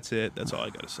eliminated. That's it. That's all I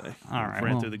got to say. All right,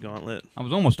 ran well. through the gauntlet. I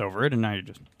was almost over it, and now you're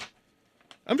just.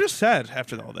 I'm just sad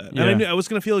after all that. Yeah. And I knew I was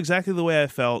going to feel exactly the way I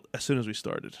felt as soon as we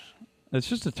started. It's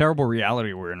just a terrible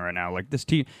reality we're in right now. Like this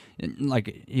team,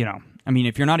 like I mean,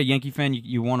 if you're not a Yankee fan,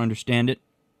 you won't understand it,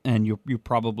 and you're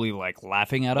probably like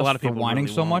laughing at us lot of for people whining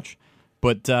really so won't. much.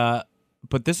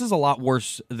 But this is a lot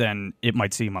worse than it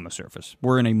might seem on the surface.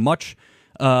 We're in a much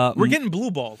We're getting blue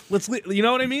balled. You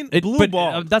know what I mean? Blue but,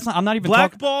 balled. that's not. I'm not even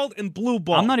talking. Blackballed and blue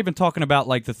balled. I'm not even talking about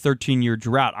like the 13-year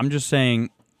drought. I'm just saying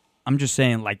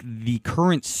like the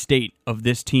current state of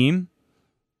this team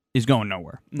is going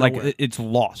nowhere. Nowhere. Like it's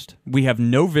lost. We have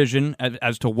no vision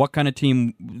as to what kind of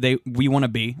team we want to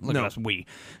be. Look No. at us, we.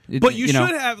 But you know,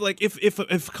 should have, like, if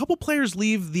a couple players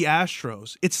leave the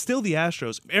Astros, it's still the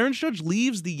Astros. If Aaron Judge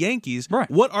leaves the Yankees,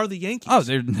 Right. what are the Yankees? Oh,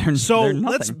 they're so they're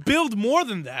let's nothing. build more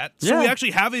than that, so Yeah. we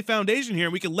actually have a foundation here,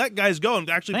 and we can let guys go and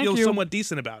actually Thank feel you. somewhat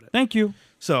decent about it. Thank you.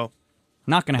 So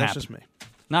Not going to that's happen. just me.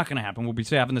 Not going to happen. We'll be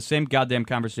having the same goddamn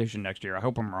conversation next year. I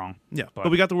hope I'm wrong. Yeah, but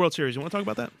we got the World Series. You want to talk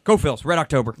about that? Go Phils. Red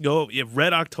October. Go, yeah,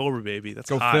 Red October, baby. That's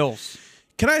Go hot. Phils.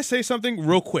 Can I say something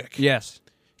real quick? Yes.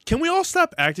 Can we all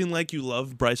stop acting like you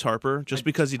love Bryce Harper just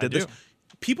because he did this? do.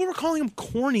 People were calling him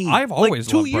corny. I've always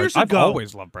like 2 loved years Bryce. ago. I've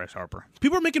always loved Bryce Harper.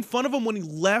 People were making fun of him when he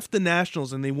left the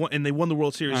Nationals and they won the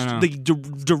World Series. I know. The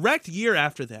direct year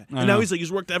after that, and now know. he's like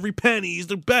he's worked every penny. He's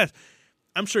the best.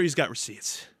 I'm sure he's got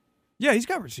receipts. Yeah, he's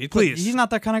got receipts. Please. He's not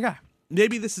that kind of guy.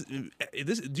 Maybe this is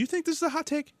this. Do you think this is a hot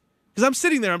take? Because I'm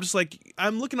sitting there, I'm just like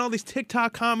I'm looking at all these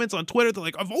TikTok comments on Twitter. They're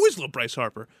like, I've always loved Bryce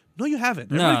Harper. No, you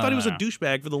haven't. Everybody thought he was a no.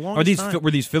 douchebag for the longest time.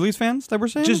 Were these Phillies fans that were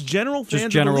saying? Just general fans. Just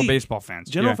of general the league. baseball fans.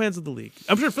 General Yeah. fans of the league.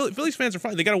 I'm sure Phillies fans are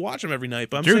fine. They got to watch him every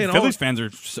night. But I'm Dude, saying Phillies fans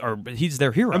are he's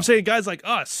their hero. I'm saying guys like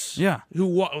us, Yeah.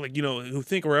 who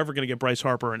think we're ever going to get Bryce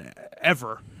Harper and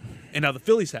ever, and now the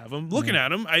Phillies have him. Looking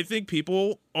at him, I think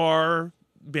people are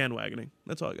bandwagoning.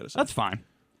 That's all I got to say. That's fine.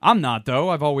 I'm not, though.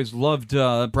 I've always loved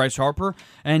Bryce Harper,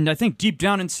 and I think deep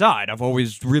down inside, I've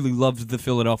always really loved the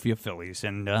Philadelphia Phillies,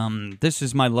 and this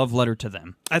is my love letter to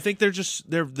them. I think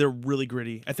they're really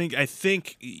gritty. I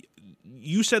think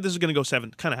you said this is going to go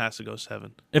 7. Kind of has to go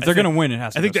 7. If they're going to win, it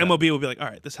has to I think go the 7. MLB will be like, all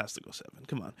right, this has to go 7.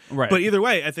 Come on. Right. But either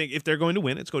way, I think if they're going to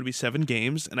win, it's going to be 7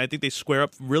 games, and I think they square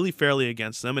up really fairly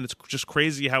against them. And it's just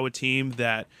crazy how a team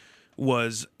that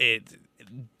was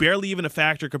barely even a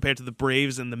factor compared to the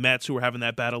Braves and the Mets, who were having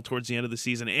that battle towards the end of the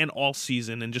season and all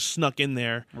season, and just snuck in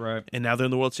there. Right. And now they're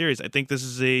in the World Series. I think this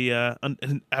is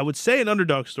I would say an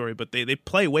underdog story, but they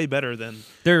play way better than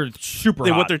They're super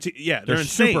hot. what they're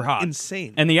insane. super hot.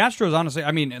 Insane. And the Astros, honestly,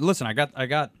 I mean, listen, I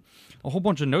got a whole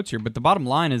bunch of notes here, but the bottom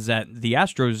line is that the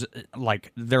Astros,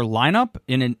 like their lineup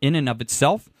in and of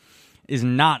itself, is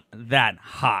not that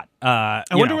hot. I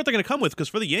wonder what they're going to come with, because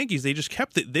for the Yankees, they just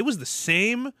kept it. It was the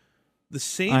same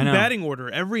batting order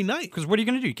every night. Because what are you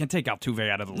going to do? You can't take Altuve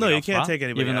out of the league. No, you can't take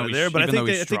anybody out of there. But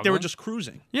I think they were just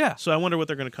cruising. Yeah. So I wonder what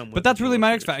they're going to come with. But that's really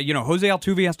my X factor. Jose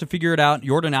Altuve has to figure it out.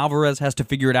 Jordan Alvarez has to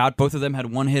figure it out. Both of them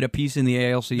had one hit apiece in the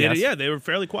ALCS. They were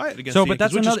fairly quiet against the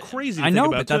Yankees, which is crazy. I know,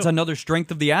 but that's another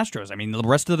strength of the Astros. I mean, the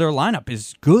rest of their lineup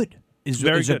is good. Is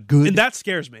very good. And that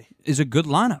scares me. Is a good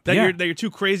lineup. That your two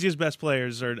craziest best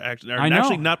players are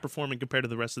actually not performing compared to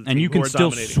the rest of the team. And you can still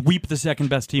dominating. sweep the second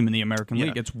best team in the American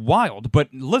League. It's wild. But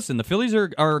listen, the Phillies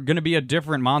are going to be a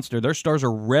different monster. Their stars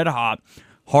are red hot.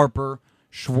 Harper,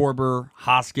 Schwarber,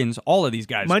 Hoskins, all of these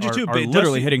guys are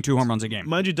literally hitting 2 home runs a game.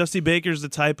 Mind you, Dusty Baker's the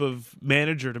type of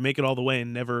manager to make it all the way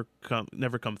and never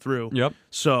come through. Yep.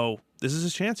 So this is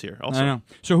his chance here. Also, I know.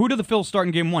 So who do the Phils start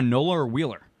in Game 1, Nola or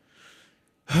Wheeler?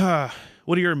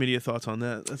 What are your immediate thoughts on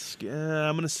that?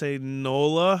 I'm going to say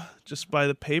Nola just by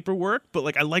the paperwork,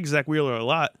 but I like Zach Wheeler a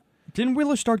lot. Didn't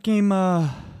Wheeler start Game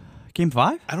 5?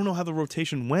 I don't know how the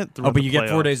rotation went through. But you get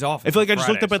 4 days off. I feel like I just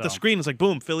looked up at the screen. It's like,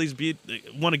 boom, Phillies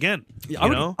won again. I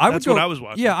would That's go, what I was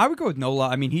watching. Yeah, I would go with Nola.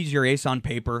 I mean, he's your ace on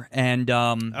paper, and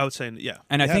I would say, yeah.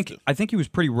 And I think he was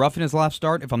pretty rough in his last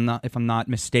start, if I'm not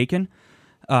mistaken.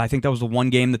 I think that was the one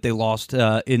game that they lost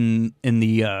in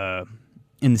the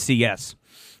CS.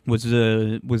 Was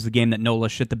the game that Nola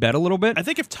shit the bed a little bit. I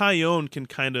think if Tyone can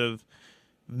kind of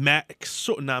match,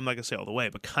 I'm not going to say all the way,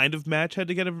 but kind of match head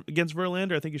to get against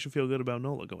Verlander, I think you should feel good about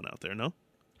Nola going out there, no?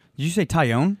 Did you say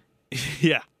Tyone?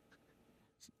 Yeah.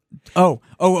 Oh,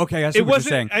 okay. I see what you're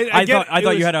saying. I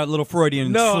thought you had a little Freudian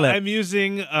slip. No, I'm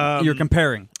using... you're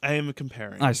comparing. I am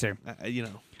comparing. I see.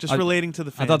 Just relating to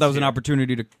the fans. I thought that was an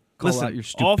opportunity to call out your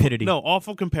stupidity.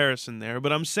 Awful comparison there.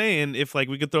 But I'm saying if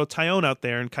we could throw Tyone out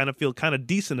there and kind of feel kind of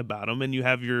decent about him, and you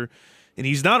have and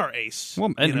he's not our ace.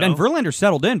 Well, and Verlander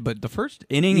settled in, but the first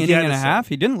inning and a half,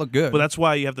 he didn't look good. But that's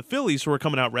why you have the Phillies who are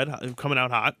coming out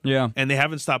hot. Yeah, and they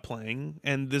haven't stopped playing,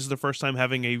 and this is the first time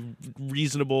having a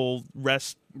reasonable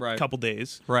rest. Couple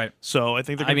days. Right. So I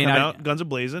think they're going to come out guns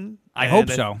a-blazing. I hope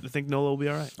so. I think Nola will be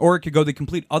all right. Or it could go the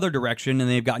complete other direction, and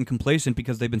they've gotten complacent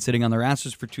because they've been sitting on their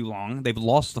asses for too long. They've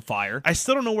lost the fire. I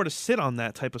still don't know where to sit on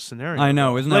that type of scenario. I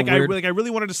know, isn't that weird? I really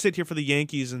wanted to sit here for the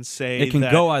Yankees and say it can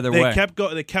go either way.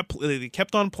 They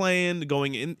kept on playing,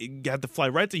 going in. You had to fly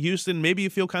right to Houston. Maybe you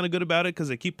feel kind of good about it because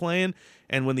they keep playing.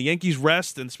 And when the Yankees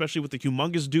rest, and especially with the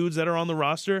humongous dudes that are on the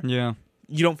roster,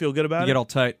 you don't feel good about it? You get all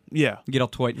tight. Yeah. You get all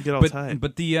tight.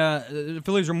 But the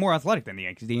Phillies are more athletic than the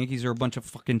Yankees. The Yankees are a bunch of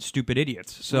fucking stupid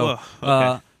idiots. So,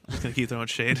 okay. I'm just going to keep throwing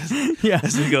shade as we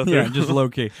go through. Yeah, just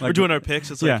low-key. We're doing our picks.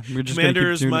 It's we're just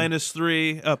Commanders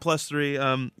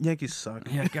 +3. Yankees suck.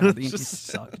 Yeah, God, the Yankees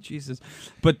suck. Jesus.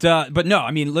 But no,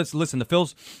 I mean, listen, the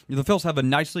Phils have a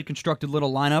nicely constructed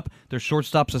little lineup. Their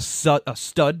shortstop's a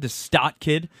stud, this Stott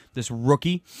kid, this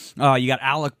rookie. You got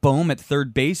Alec Boehm at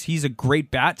third base. He's a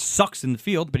great bat. Sucks in the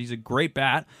field, but he's a great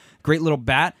bat. Great little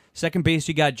bat. Second base,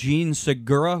 you got Gene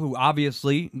Segura, who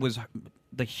obviously was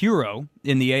the hero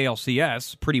in the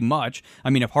ALCS, pretty much. I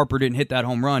mean, if Harper didn't hit that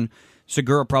home run,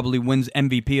 Segura probably wins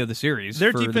MVP of the series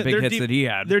the big hits that he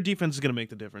had. Their defense is going to make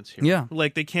the difference here. Yeah.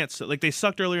 They can't... they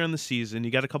sucked earlier in the season.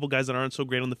 You got a couple guys that aren't so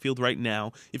great on the field right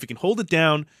now. If you can hold it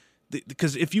down...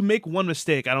 Because if you make one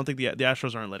mistake, I don't think the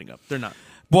Astros aren't letting up. They're not.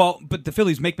 Well, but the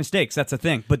Phillies make mistakes. That's the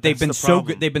thing. But they've been so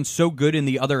good. They've been so good in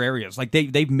the other areas. Like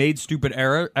they've made stupid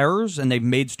errors and they've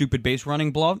made stupid base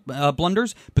running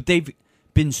blunders. But they've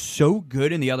been so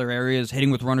good in the other areas, hitting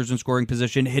with runners in scoring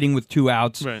position, hitting with 2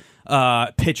 outs,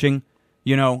 pitching.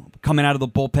 Coming out of the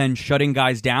bullpen, shutting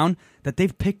guys down. That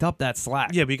they've picked up that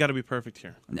slack. Yeah, but you got to be perfect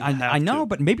here. I know,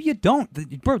 but maybe you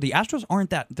don't, bro. The Astros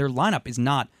aren't that. Their lineup is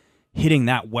not hitting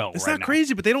that well. It's right not now.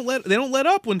 crazy, but they don't let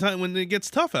up when it gets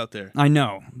tough out there. I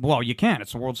know. Well, you can.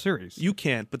 It's the World Series. You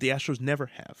can't, but the Astros never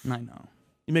have. I know.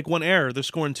 You make one error, they're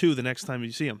scoring 2 the next time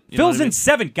you see them. Phil's in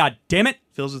 7. God damn it.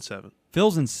 Phil's in 7.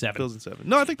 Phil's in 7. Phil's in 7.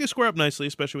 No, I think they square up nicely,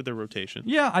 especially with their rotation.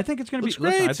 Yeah, I think it's going to be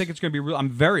great. I think it's going to be real. I'm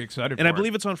very excited. And I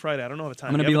believe it's on Friday. I don't know if it's time.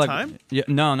 I'm going to be like time. Yeah,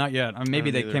 no, not yet.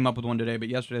 Maybe they came up with one today, but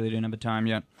yesterday they didn't have a time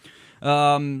yet.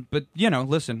 But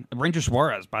listen, Ranger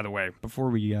Suarez, by the way, before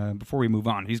we move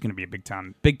on, he's going to be a big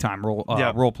time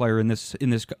role player in this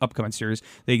upcoming series.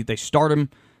 They start him.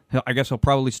 I guess he'll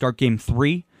probably start Game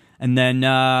 3, and then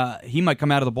he might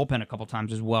come out of the bullpen a couple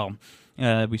times as well.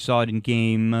 We saw it in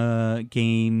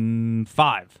Game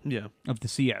 5 of the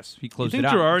CS. He closed it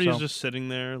out. You think Girardi's just sitting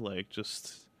there,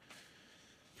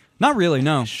 not really,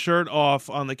 no. Shirt off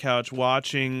on the couch,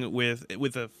 watching with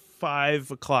a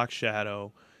 5 o'clock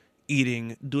shadow,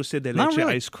 eating dulce de Not leche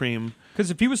really. ice cream.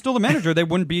 Because if he was still the manager, they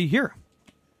wouldn't be here.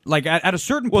 Like, at a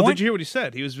certain Well, point... did you hear what he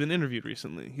said? He was been interviewed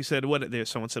recently. He said,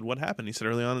 someone said, what happened? He said,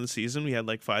 early on in the season, we had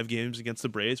like 5 games against the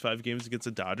Braves, 5 games against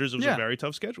the Dodgers. It was Yeah. a very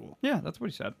tough schedule. Yeah, that's what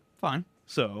he said. Fine.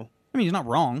 So, I mean, he's not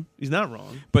wrong. he's not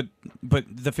wrong. But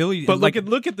the Phillies... But like,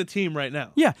 look at the team right now.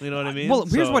 Yeah. You know what I mean? Well,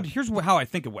 So- how I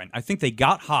think it went. I think they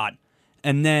got hot,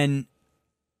 and then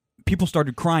people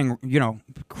started crying,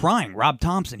 Rob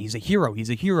Thompson, he's a hero, he's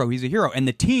a hero, he's a hero. And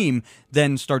the team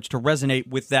then starts to resonate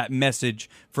with that message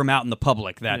from out in the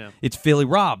public that it's Philly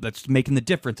Rob that's making the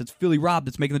difference. It's Philly Rob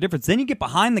that's making the difference. Then you get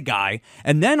behind the guy,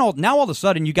 and then all of a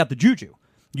sudden you got the juju.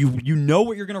 You know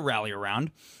what you're going to rally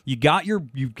around. You've got your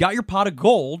pot of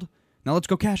gold. Now let's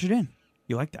go cash it in.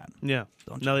 You like that? Yeah.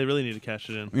 Now they really need to cash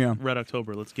it in. Yeah. Red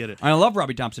October. Let's get it. I love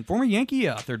Robbie Thompson, former Yankee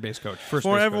third base coach, first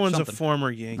base coach, Everyone's something. a former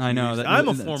Yankee. I know. I'm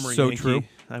a that's former so Yankee. true.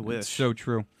 I wish. It's so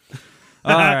true.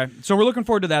 All right. So we're looking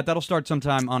forward to that. That'll start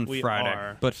sometime on We Friday.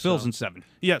 are. But Phil's So- in 7.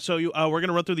 Yeah, so we're going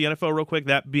to run through the NFL real quick,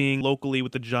 that being locally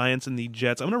with the Giants and the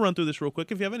Jets. I'm going to run through this real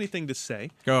quick. If you have anything to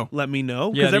say, Go. let me know.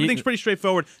 Yeah, Because the- everything's pretty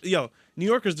straightforward. Yo, New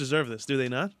Yorkers deserve this, do they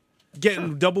not?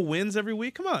 Getting double wins every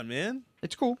week? Come on, man.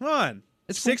 It's cool. Come on.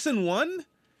 It's 6-1?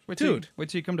 Wait Dude. wait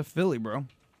till you come to Philly, bro.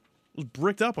 Was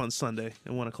bricked up on Sunday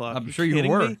at 1 o'clock. I'm You sure you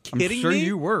kidding were. me? I'm Kidding sure me?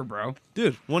 you were, bro.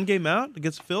 Dude, 1 game out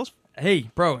against the Phils?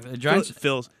 Hey, bro, the Giants.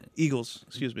 Eagles,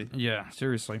 excuse me. Yeah,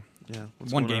 seriously. Yeah,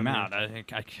 what's 1 going game on out. here?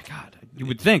 God, you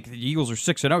would think the Eagles are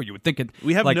 6-0. You would think it.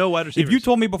 We have like, no wide receivers. If you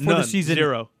told me before the None. season,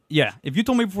 0. Yeah, if you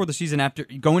told me before the season, after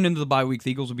going into the bye week,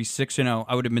 the Eagles would be 6-0,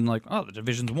 I would have been like, oh, the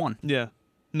division's won. Yeah.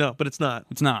 No, but it's not.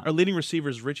 It's not. Our leading receiver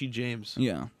is Richie James.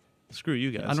 Yeah. Screw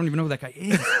you guys. I don't even know who that guy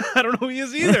is. I don't know who he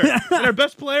is either. And our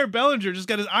best player, Bellinger, just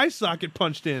got his eye socket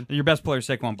punched in. Your best player,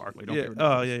 Saquon Barkley. Don't be Yeah.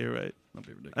 ridiculous. Oh, yeah, you're right. Don't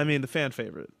be ridiculous. I mean, the fan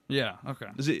favorite. Yeah, okay.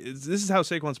 This is how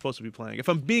Saquon's supposed to be playing. If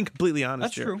I'm being completely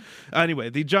honest That's here. true. Anyway,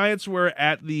 the Giants were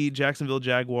at the Jacksonville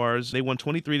Jaguars. They won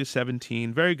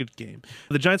 23-17. Very good game.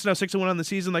 The Giants are now 6-1 on the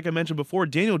season. Like I mentioned before,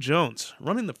 Daniel Jones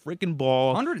running the freaking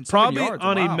ball. 107 probably yards,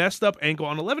 on wow. a messed up ankle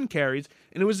on 11 carries.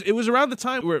 And it was around the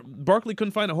time where Barkley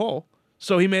couldn't find a hole.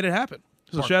 So he made it happen.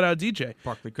 So shout out DJ.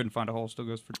 Barkley couldn't find a hole. Still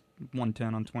goes for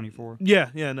 110 on 24. Yeah,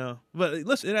 no. But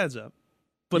listen, it adds up.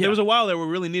 But Yeah. there was a while there where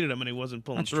we really needed him and he wasn't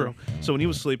pulling That's through. true. So when he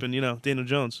was sleeping, Daniel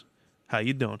Jones, how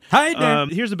you doing? How you doing?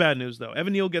 Here's the bad news though.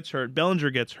 Evan Neal gets hurt. Bellinger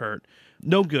gets hurt.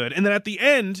 No good. And then at the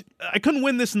end, I couldn't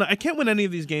win this. I can't win any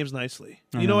of these games nicely.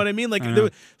 You know what I mean? Like,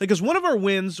 because one of our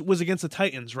wins was against the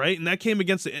Titans, right? And that came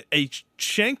against a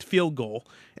shanked field goal.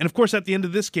 And of course, at the end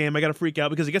of this game, I got to freak out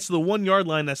because it gets to the 1 yard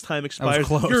line as time expires.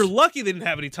 close. You're lucky they didn't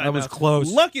have any timeouts. That was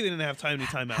close. Lucky they didn't have any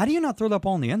timeouts. How do you not throw that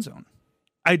ball in the end zone?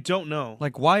 I don't know.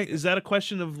 Like, why? Is that a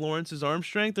question of Lawrence's arm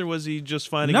strength, or was he just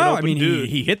finding an No, open I mean, dude?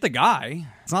 he hit the guy.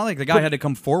 It's not like the guy had to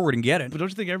come forward and get it. But don't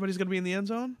you think everybody's going to be in the end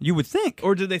zone? You would think.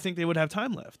 Or did they think they would have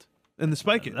time left and the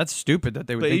spike it? That's stupid that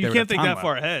they would But think you they would can't have think time that left.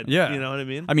 far ahead. Yeah. You know what I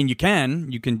mean? I mean, you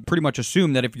can pretty much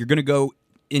assume that if you're going to go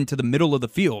into the middle of the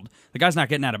field, the guy's not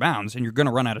getting out of bounds, and you're going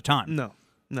to run out of time. No,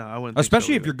 I wouldn't.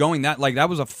 Especially think if you're going that, like, that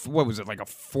was what was it, like a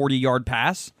 40-yard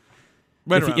pass?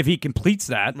 right around. If he completes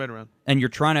that, Right around. and you're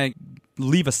trying to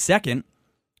leave a second,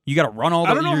 you got to run all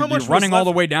the I don't know you're, how much you're running was all the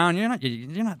left. way down. You're not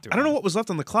doing I don't know that. what was left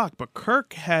on the clock, but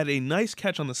Kirk had a nice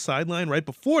catch on the sideline right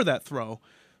before that throw.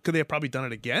 Could they have probably done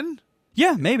it again?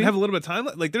 Yeah, maybe. Have a little bit of time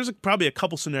left? Like, there's probably a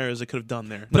couple scenarios they could have done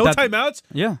there. But No that- timeouts?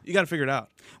 Yeah. You got to figure it out.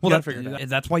 Well, You got to figure it out.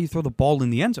 that's why you throw the ball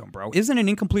in the end zone, bro. Isn't an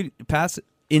incomplete pass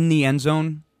in the end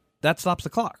zone, that stops the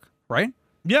clock, right?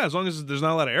 Yeah, as long as there's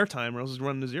not a lot of airtime, or else it's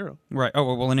running to zero. Right.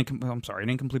 Oh, well, an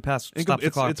incomplete pass stops the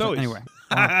clock. It's always. Anyway.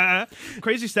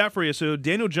 Crazy stat for you. So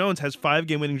Daniel Jones has 5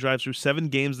 game-winning drives through 7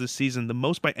 games this season, the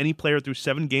most by any player through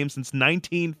 7 games since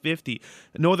 1950.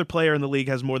 No other player in the league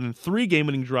has more than 3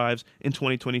 game-winning drives in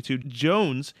 2022.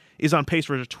 Jones is on pace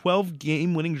for 12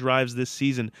 game-winning drives this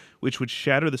season, which would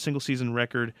shatter the single-season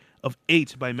record of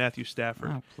 8 by Matthew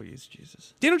Stafford. Oh, please,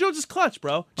 Jesus. Daniel Jones is clutch,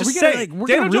 bro. Just we say gonna, it. like, we're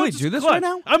Daniel gonna really Jones is do this clutch. right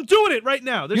now? I'm doing it right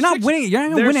now. They're You're not 6 winning. You're not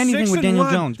gonna they're win anything with Daniel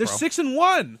 6-1. Jones, They're bro.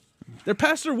 6-1. They're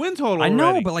past their win total I know,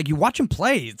 already. but like you watch him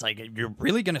play, it's like you're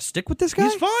really gonna stick with this guy.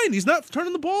 He's fine. He's not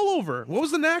turning the ball over. What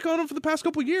was the knack on him for the past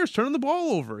couple of years? Turning the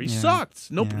ball over. He sucked.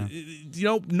 No,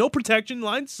 no protection.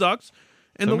 Line sucks.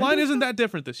 And So the line maybe isn't that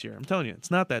different this year. I'm telling you,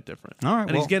 it's not that different. All right,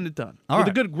 and he's well, getting it done all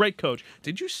with right. a great coach.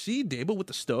 Did you see Dable with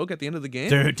the Stoke at the end of the game?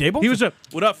 Dude, Dable? He was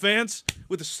what up, fans?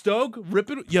 With the Stoke,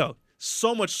 ripping. Yo,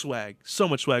 so much swag,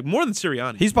 more than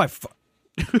Sirianni. He's by.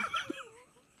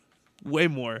 way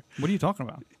more, What are you talking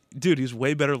about, dude. He's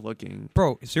way better looking.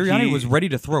 bro? Sirianni He- was ready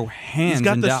to throw hands. He's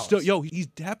got in the Dallas. Stoke. Yo, he's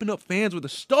dapping up fans with the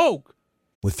Stoke.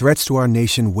 With threats to our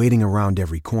nation waiting around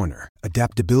every corner,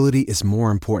 adaptability is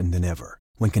more important than ever.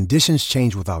 When conditions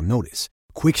change without notice,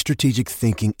 quick strategic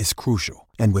thinking is crucial.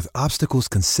 And with obstacles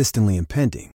consistently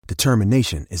impending,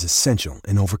 determination is essential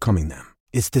in overcoming them.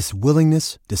 It's this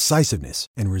willingness, decisiveness,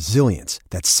 and resilience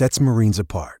that sets Marines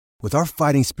apart. With our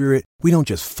fighting spirit, we don't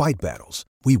just fight battles,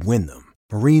 we win them.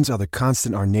 Marines are the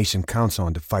constant our nation counts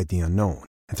on to fight the unknown.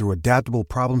 And through adaptable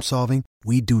problem solving,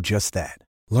 we do just that.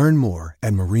 Learn more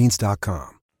at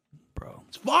marines.com. Bro,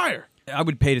 It's fire. I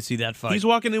would pay to see that fight. He's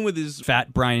walking in with his.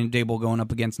 Fat Brian Dable going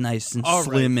up against nice and All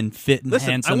slim right. and fit and Listen,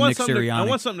 handsome I want Nick something. Sirianni. I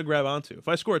want something to grab onto. If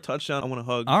I score a touchdown, I want to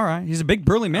hug. All right, he's a big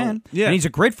burly man. yeah. And he's a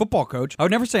great football coach. I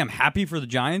would never say I'm happy for the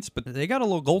Giants, but they got a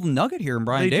little golden nugget here in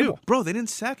Brian They Dable. do, bro. They didn't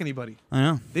sack anybody. I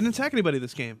know. They didn't sack anybody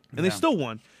this game, and they Yeah. still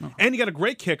won. And you got a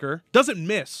great kicker. Doesn't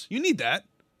miss. You need that.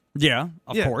 Yeah,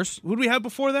 of Yeah. course. Who did we have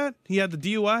before that? He had the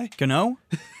DUI. Gano?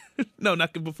 No,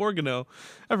 not before Gano.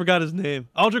 I forgot his name.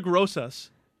 Aldrich Rosas.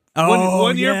 Oh,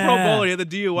 one year yeah. Pro Bowler. He had the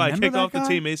DUI. Remember Kicked that off the guy?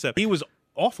 team ASAP. He was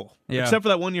awful. Yeah. Except for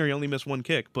that 1 year, he only missed one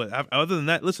kick. But other than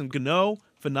that, listen, Gano,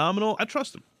 phenomenal. I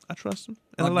trust him. And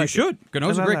I Well, like you should. it.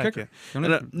 Gano's a And I great like kicker. it.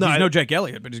 Gano- And, he's no, no Jake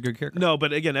Elliott, but he's a good kicker. No,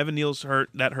 but again, Evan Neal's hurt.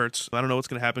 That hurts. I don't know what's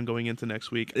going to happen going into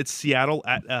next week. It's Seattle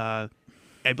at,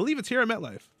 I believe it's here at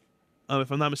MetLife,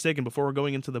 if I'm not mistaken, before we're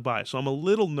going into the bye. So I'm a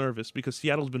little nervous because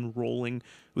Seattle's been rolling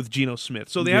with Geno Smith.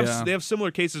 So they have similar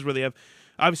cases where they have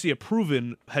obviously a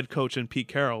proven head coach in Pete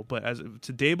Carroll, but as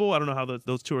to Dable, I don't know how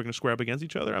those two are going to square up against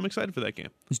each other. I'm excited for that game.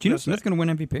 Is Geno That's Smith it. going to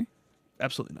win MVP?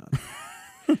 Absolutely not.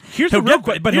 Here's He'll the real get-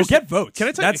 question. but he'll get votes. Can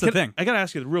I tell That's the you, thing. I got to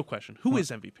ask you the real question. Who is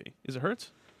MVP? Is it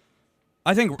Hurts?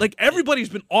 I think Like, everybody's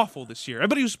been awful this year.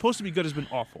 Everybody who's supposed to be good has been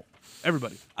awful.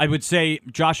 Everybody. I would say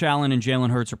Josh Allen and Jalen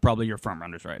Hurts are probably your front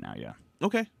runners right now. Yeah,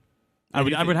 Okay. I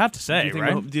would have to say, Do you think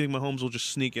right? Do you think Mahomes will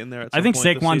just sneak in there? At I some think point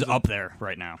this Saquon's season? up there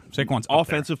right now. Saquon's up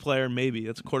Offensive player, maybe.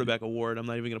 That's a quarterback award. I'm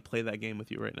not even going to play that game with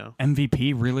you right now. there.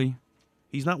 MVP, really?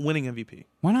 He's not winning MVP.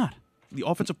 Why not? The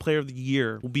offensive player of the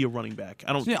year will be a running back.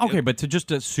 I don't. Yeah, okay, but to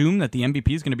just assume that the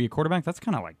MVP is going to be a quarterback, that's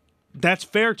kind of like That's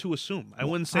fair to assume. I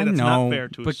wouldn't say I that's know, not fair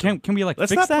to but assume. can we like Let's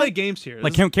fix not that? play games here.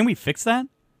 Like, This- can we fix that?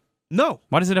 no,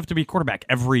 Why does it have to be a quarterback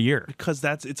every year? because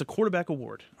it's a quarterback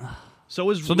award. So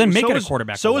is So then make it a is-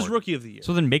 quarterback So is award. rookie of the year.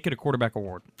 So then make it a quarterback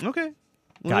award. Okay.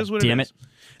 Well, God it is what damn is. it.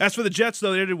 As for the Jets,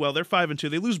 though, they did well. They're 5-2.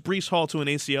 They lose Brees Hall to an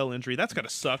ACL injury. That's got to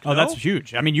suck. Oh, no? that's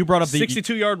huge. I mean, you brought up the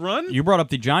 62-yard run? you brought up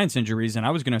the Giants injuries, and I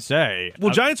was going to say,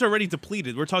 Well, Giants are already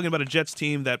depleted. We're talking about a Jets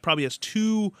team that probably has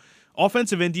two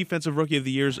offensive and defensive rookie of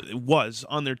the years was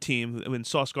on their team. When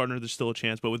Sauce Gardner, there's still a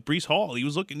chance, but with Brees Hall, he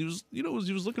was looking really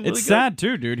it's good. sad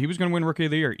too, dude. He was going to win Rookie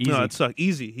of the Year. Easy. No, it sucked.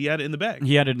 Easy. He had it in the bag.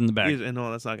 He had it in the bag. And no,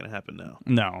 that's not going to happen now.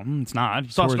 No, it's not.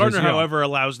 He Sauce tore his Gardner, ACL. however,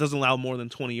 doesn't allow more than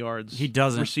 20 yards. He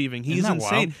doesn't. receiving. Isn't He's that insane.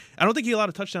 wild? I don't think he allowed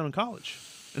a touchdown in college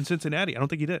in Cincinnati. I don't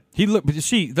think he did. He look. But you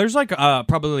see, there's like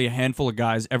probably a handful of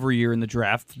guys every year in the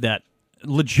draft that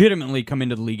legitimately come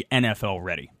into the league NFL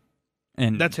ready,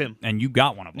 and That's him. And you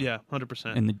got one of them. Yeah,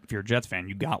 100%. And if you're a Jets fan,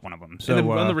 you got one of them. So And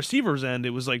then on the receivers end, it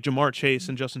was like Jamar Chase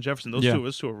and Justin Jefferson. Those Yeah. two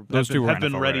Those two were have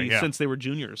been NFL ready ready, yeah. since they were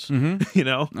juniors. Mhm. You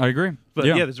know, I agree. but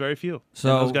yeah, there's very few.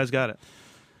 So- And those guys got it.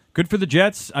 Good for the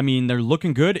Jets. I mean, they're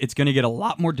looking good. It's going to get a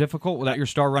lot more difficult without your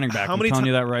star running back. I'm telling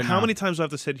you that right now. How many times do I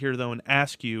have to sit here though and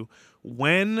ask you,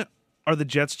 when are the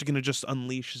Jets going to just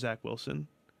unleash Zach Wilson?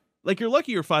 Like, you're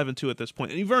lucky you're 5-2 at this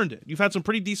point, and you've earned it. You've had some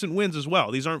pretty decent wins as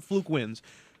well. These aren't fluke wins,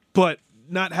 but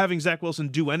not having Zach Wilson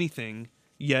do anything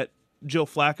yet. Joe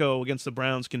Flacco against the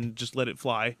Browns can just let it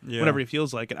fly whenever he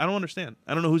feels like it. I don't understand.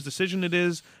 I don't know whose decision it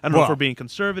is. I don't know if we're being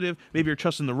conservative. Maybe you're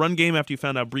trusting the run game after you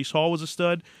found out Brees Hall was a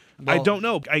stud. I don't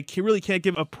know. I really can't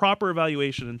give a proper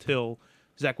evaluation until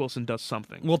Zach Wilson does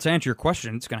something. Well, to answer your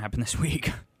question, it's going to happen this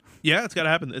week. Yeah, it's got to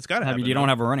happen. It's got to I happen. mean, you don't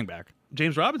have a running back.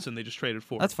 James Robinson they just traded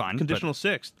for. That's fine, Conditional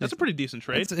sixth. That's a pretty decent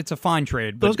trade. It's a fine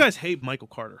trade. But Those guys hate Michael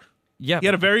Carter. yeah, He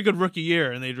had a very good rookie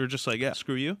year, and they were just like, yeah,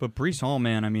 screw you. but Brees Hall,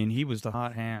 man, I mean, he was the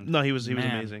hot hand. No, he was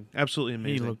Man. amazing. Absolutely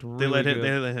amazing. looked They let really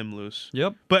good. him loose.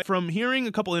 Yep. But from hearing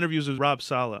a couple interviews with Robert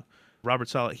Saleh,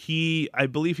 I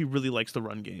believe he really likes the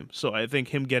run game. So I think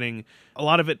him getting a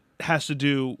lot of it has to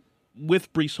do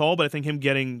with Brees Hall, but I think him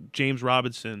getting James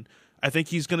Robinson, I think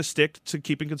he's going to stick to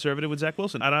keeping conservative with Zach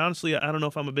Wilson. And honestly, I don't know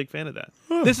if I'm a big fan of that.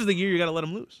 This is the year you got to let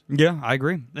him loose. Yeah, I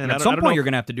agree. And And I at don't- some I don't point, know you're if-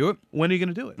 going to have to do it. When are you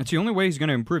going to do it? It's the only way he's going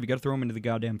to improve. You got to throw him into the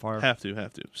goddamn fire. Have to.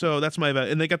 So that's my bet.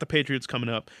 And they got the Patriots coming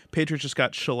up. Patriots just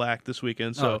got shellacked this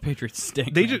weekend. So the Patriots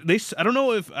stink. they man. I don't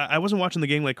know if I wasn't watching the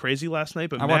game like crazy last night,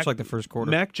 but I watched like the first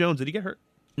quarter. Mac Jones, did he get hurt?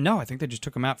 No, I think they just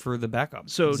took him out for the backup.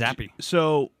 So Zappy.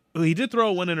 So he did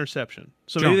throw one interception.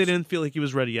 So maybe Jones. they didn't feel like he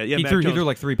was ready yet. Yeah, He Mac threw Jones.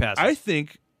 like 3 passes. I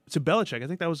think to Belichick, I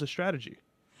think that was a strategy.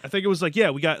 I think it was like,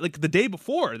 we got like the day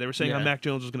before they were saying how Yeah. Mac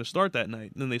Jones was going to start that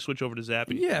night, and then they switch over to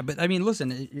Zappy. Yeah, but I mean,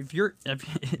 listen, if you're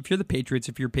the Patriots,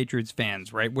 if you're Patriots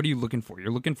fans, right? What are you looking for?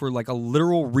 You're looking for like a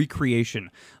literal recreation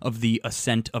of the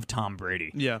ascent of Tom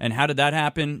Brady. Yeah. And how did that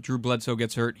happen? Drew Bledsoe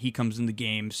gets hurt. He comes in the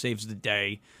game, saves the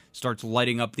day, starts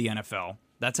lighting up the NFL.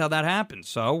 That's how that happens.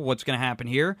 So what's going to happen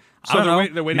here? So I don't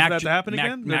know. they're waiting for that to happen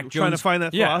again? They're trying to find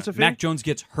that philosophy? Mac Jones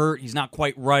gets hurt. He's not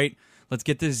quite right. Let's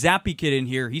get this Zappy kid in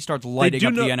here. He starts lighting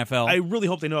up the NFL. I really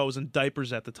hope they know I was in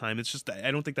diapers at the time. It's just I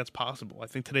don't think that's possible. I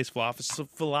think today's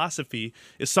philosophy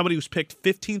is somebody who's picked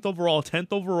 15th overall, 10th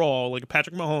overall, like a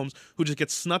Patrick Mahomes, who just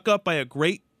gets snuck up by a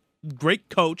great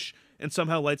coach and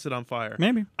somehow lights it on fire.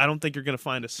 Maybe. I don't think you're going to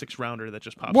find a 6-rounder that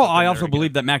just pops Well, up. I also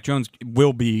believe that Mac Jones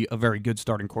will be a very good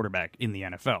starting quarterback in the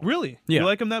NFL. Really? Yeah. You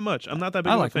like him that much? I'm not that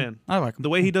big I of like a fan. him. I like him. The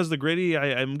way he does the gritty,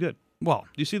 I'm good. Well,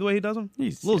 Do you see the way he does them?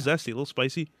 He's- a little zesty, a little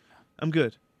spicy. I'm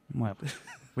good. well,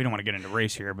 we don't want to get into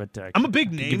race here, but I'm a big I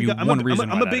can name give you guy. one reason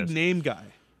I'm why a that big is. name guy.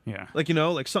 Yeah. Like,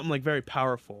 like something like very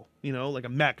powerful. Like a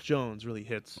Mac Jones really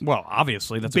hits. Well,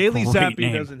 obviously that's Bailey a great Zappi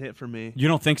name. doesn't hit for me. You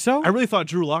don't think so? I really thought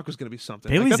Drew Lock was going to be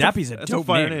something. Bailey that's Zappi's a that's dope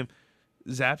fire name.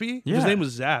 Zappy? If Yeah. his name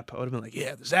was Zap, I would have been like,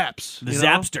 yeah, the Zaps. The you know?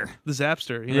 Zapster. The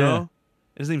Zapster, you Yeah. know?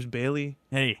 His name's Bailey.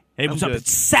 Hey, what's I'm up? good.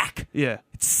 It's Sack. Yeah.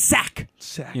 It's Sack.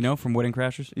 Sack. You know, from Wedding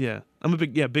Crashers. Yeah. I'm a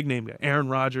big name guy. Aaron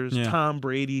Rodgers, Yeah. Tom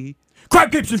Brady.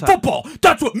 Crab capes in football.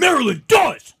 That's what Maryland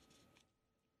does.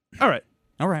 All right.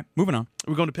 All right, moving on.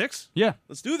 We're going to picks? Yeah.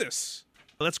 Let's do this.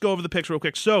 Let's go over the picks real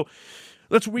quick. So,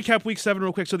 let's recap week 7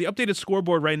 real quick. So, the updated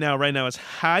scoreboard right now is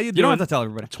how you doing? You don't have to tell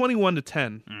everybody.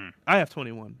 21-10. I have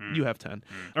 21. You have 10.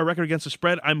 Our record against the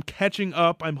spread, I'm catching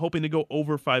up. I'm hoping to go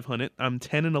over 500. I'm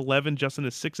 10-11. Justin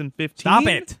is 6-15. Stop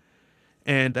it.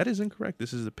 And that is incorrect.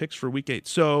 This is the picks for week 8.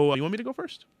 So, you want me to go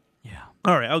first? Yeah.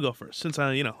 All right, I'll go first since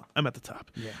I'm at the top.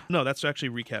 Yeah. No, that's actually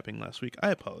recapping last week. I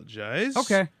apologize.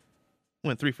 Okay.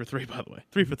 Went 3 for 3, by the way.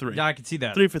 3 for 3. Yeah, I can see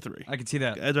that. 3 for 3. I can see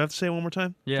that. Do I have to say it one more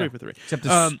time? Yeah. 3 for 3.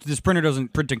 Except this printer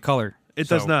doesn't print in color. It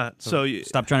does not. So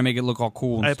stop trying to make it look all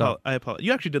cool and stuff. I apologize.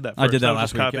 You actually did that first. I did that was last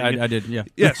just week. copying it. I did, yeah.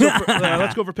 Yeah, so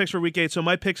let's go for picks for week 8. So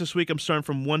my picks this week, I'm starting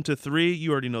from 1 to 3.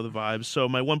 You already know the vibes. So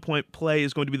my 1-point play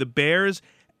is going to be the Bears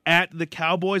at the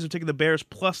Cowboys. I'm taking the Bears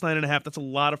plus 9.5. That's a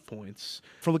lot of points.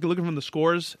 For looking from the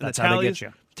scores and That's the how they tallies, get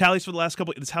you. Tallies for the last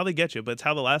couple. It's how they get you, but it's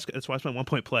how that's why it's my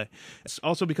 1-point play. It's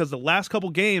also because the last couple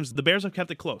games, the Bears have kept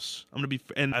it close.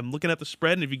 And I'm looking at the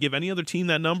spread, and if you give any other team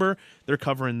that number, they're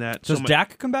covering that. Does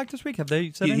Dak come back this week? Have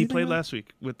they said He anything played about it? last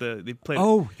week with they played.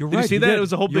 Oh, you're Did right, you see he that? did. It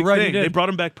was a whole You're big right, he thing. did. They brought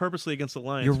him back purposely against the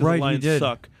Lions. You're 'cause right, the he Lions did.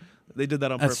 suck. They did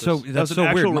that on That's purpose. so That was an so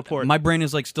actual weird. report. My brain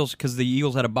is like still because the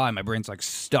Eagles had a bye. My brain's like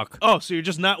stuck. Oh, so you're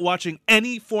just not watching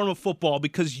any form of football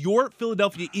because your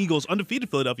Philadelphia Eagles, undefeated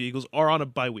Philadelphia Eagles, are on a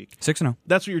bye week. 6-0.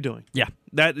 That's what you're doing. Yeah.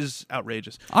 That is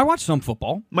outrageous. I watch some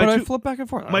football, My but I two- flip back and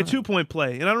forth. My 2-point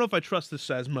play, and I don't know if I trust this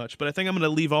as much, but I think I'm going to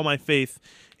leave all my faith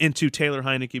into Taylor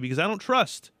Heineke because I don't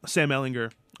trust Sam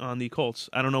Ehlinger on the Colts.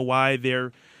 I don't know why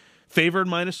they're favored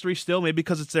 -3 still. Maybe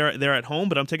because they're at home,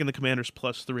 but I'm taking the Commanders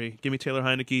 +3. Give me Taylor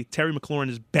Heineke. Terry McLaurin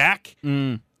is back.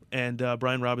 And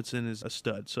Brian Robinson is a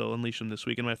stud, so unleash him this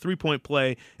week. And my 3-point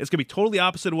play is going to be totally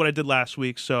opposite of what I did last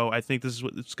week, so I think this is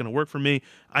what it's going to work for me.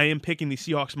 I am picking the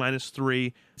Seahawks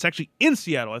 -3. It's actually in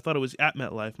Seattle. I thought it was at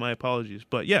MetLife. My apologies.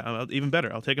 But yeah, even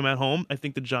better. I'll take them at home. I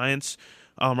think the Giants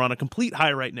are on a complete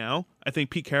high right now. I think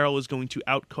Pete Carroll is going to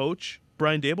outcoach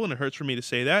Brian Dable, and it hurts for me to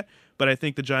say that, but I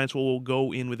think the Giants will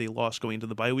go in with a loss going into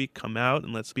the bye week, come out,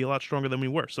 and let's be a lot stronger than we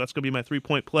were. So that's going to be my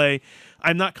 3-point play.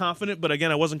 I'm not confident, but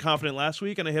again, I wasn't confident last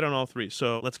week, and I hit on all 3,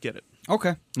 so let's get it.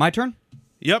 Okay. My turn?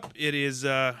 Yep, it is. You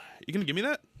going to give me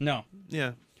that? No.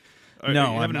 Yeah. No, you I'm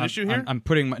having an not- issue here? I'm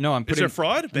putting my no. I'm Is putting. there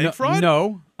fraud? Bank no, fraud?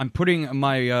 No, I'm putting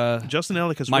my. Justin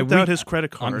Ellick has My whipped out week- his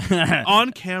credit card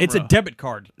on camera. It's a debit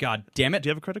card. God damn it! Do you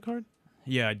have a credit card?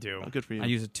 Yeah, I do. Oh, good for you. I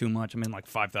use it too much. I'm in like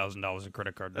 $5,000 of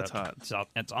credit card debt. That's hot. So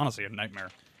it's honestly a nightmare.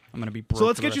 I'm gonna be broke. So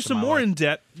let's for the get you rest of some my more life. in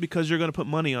debt because you're going to put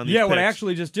money on these Yeah, what I picks.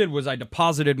 actually just did was I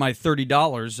deposited my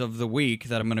 $30 of the week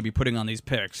that I'm going to be putting on these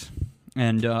picks,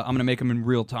 and I'm going to make them in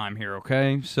real time here.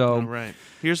 Okay, so All right.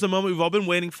 Here's the moment we've all been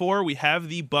waiting for. We have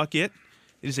the bucket.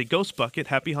 It is a ghost bucket.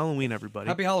 Happy Halloween, everybody.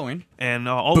 happy Halloween. And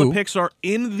all Boo. the picks are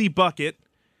in the bucket.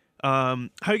 How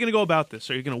are you going to go about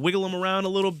this? Are you going to wiggle them around a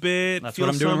little bit? That's feel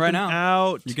what I'm doing right something now.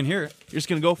 Out? You can hear it. You're just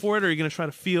going to go for it, or are you going to try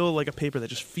to feel like a paper that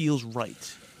just feels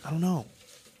right? I don't know.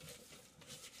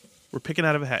 We're picking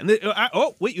out of a hat. And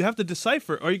wait, you have to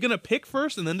decipher. Are you going to pick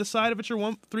first and then decide if it's your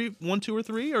 1, 2, or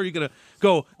 3? Or are you going to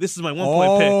go, this is my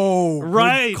 1-point pick? Oh,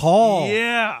 Right. good call.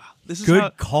 Yeah. This is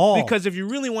Good call. Because if you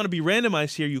really want to be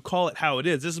randomized here, you call it how it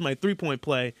is. This is my 3-point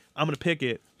play. I'm going to pick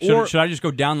it. Should I just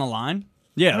go down the line?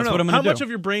 Yeah, I don't that's know. what I'm going to do. How much of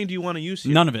your brain do you want to use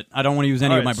here? None of it. I don't want to use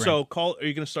any All of my right, brain. So are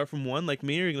you going to start from 1 like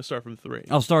me, or are you going to start from 3?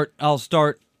 I'll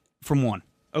start from 1.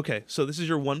 Okay, so this is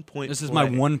your 1 point. This is play.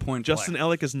 my 1 point play. Justin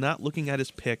Ellick is not looking at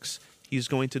his picks. He's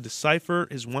going to decipher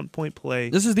his 1 point play.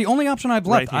 This is the only option I've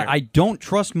left. Right here. I don't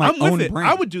trust my I'm with own it. brain.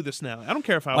 I would do this now. I don't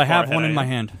care if I far have ahead one I in my am.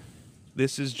 hand.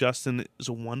 This is Justin. Is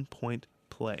a 1 point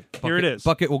play. Here it is.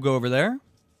 Bucket will go over there.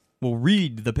 We'll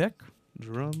read the pick.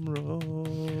 Drum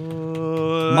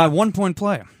roll. My 1 point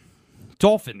play.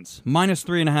 Dolphins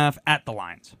 -3.5 at the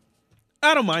Lions.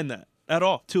 I don't mind that at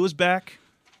all. Tua's back,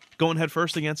 going head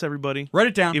first against everybody. Write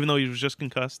it down. Even though he was just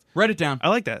concussed. Write it down. I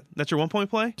like that. That's your 1 point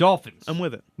play? Dolphins. I'm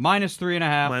with it.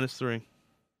 -3.5 -3.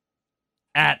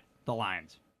 at the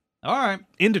Lions. All right.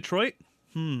 In Detroit?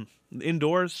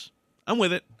 Indoors? I'm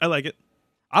with it. I like it.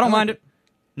 I don't mind it.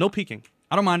 No peeking.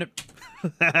 I don't mind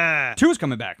it. Tua's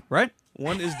coming back, right?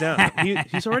 1 is down.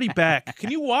 He's already back. Can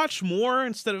you watch more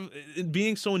instead of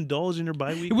being so indulged in your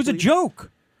bye week? It was a please?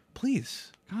 joke.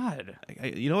 Please. God.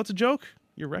 You know what's a joke?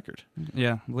 Your record.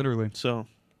 Yeah, literally. So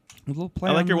A little play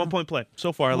I like on your the- 1 point play.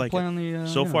 So far, I little like play it. on the,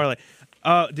 so yeah. far, I like.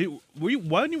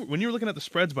 When you were looking at the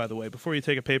spreads, by the way, before you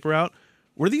take a paper out,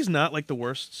 were these not like the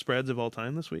worst spreads of all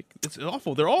time this week? It's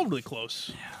awful. They're all really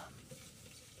close.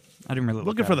 I didn't really look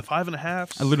Looking at for it. the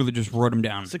 5.5s. I literally just wrote them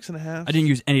down. 6.5. I didn't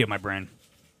use any of my brain.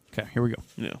 Okay, here we go.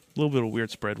 Yeah, a little bit of a weird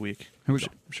spread week. Here we go.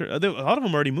 Sure, a lot of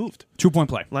them already moved. 2 point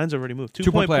play. Lines already moved. 2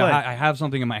 2 point play. I have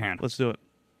something in my hand. Let's do it.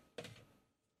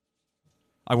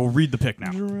 I will read the pick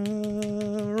now.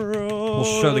 We'll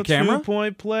show the camera? 2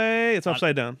 point play. It's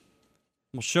upside down.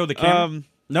 We'll show the camera.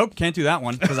 Nope, can't do that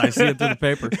one because I see it through the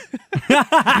paper. You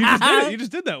just did it. You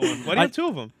just did that one. Why do you have 2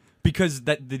 of them? Because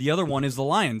the other one is the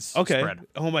Lions spread.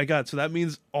 Oh my god. So that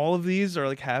means all of these are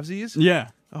like halvesies? Yeah.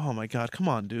 Oh my god. Come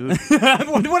on, dude.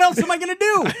 what else am I gonna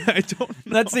do? I don't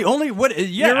know. That's the only what.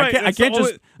 Yeah, You're right. I can't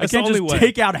That's the only just way.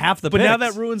 take out half the. But picks. now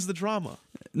that ruins the drama.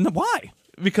 No, why?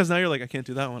 Because now you're like, I can't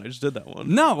do that one. I just did that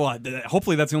one. No, well,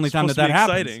 hopefully that's the only time supposed that to be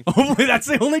happens. exciting. Hopefully that's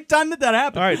the only time that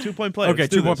happens. All right, 2 point play. Okay, Let's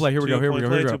do 2 point this. play. Here we go.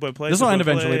 2 point play. This will 2 end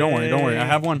point eventually. Don't worry. Don't worry. I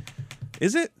have one.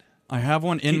 Is it? I have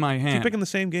one in my Keep hand. picking the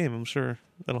same game. I'm sure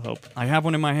that'll help. I have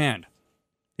one in my hand.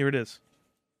 Here it is.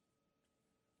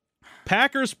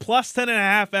 Packers plus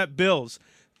 10.5 at Bills.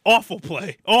 Awful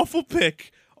play. Awful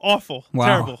pick. Awful.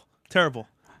 Wow. Terrible.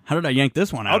 How did I yank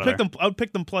this one out of there? I would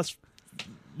pick them plus.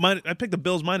 I'd pick the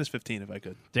Bills minus 15 if I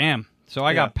could. Damn. So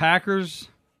I got Packers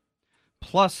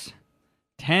plus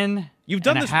 10. You've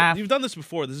done and this. a half You've done this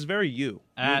before. This is very you.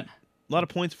 at A lot of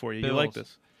points for you. You like Bills.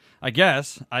 this. I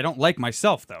guess. I don't like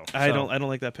myself though. I so- don't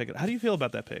like that pick. How do you feel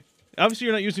about that pick? Obviously,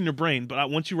 you're not using your brain, but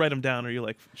once you write them down, are you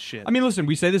like shit? I mean, listen,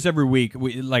 we say this every week.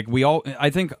 We all. I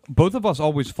think both of us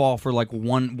always fall for like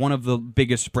one of the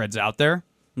biggest spreads out there.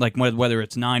 Like whether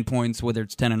it's 9 points, whether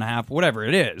it's 10.5, whatever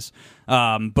it is.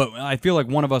 But I feel like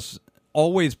one of us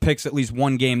always picks at least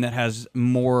one game that has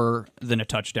more than a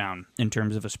touchdown in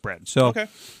terms of a spread. So, Okay.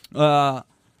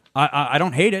 I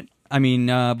don't hate it. I mean,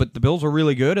 but the Bills are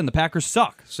really good and the Packers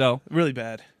suck. So, really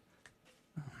bad.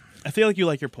 I feel like you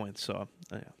like your points, so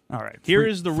yeah. all right. Here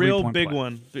is the real 3-point big play.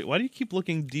 one. Why do you keep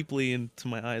looking deeply into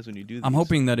my eyes when you do this? I'm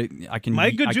hoping that I can.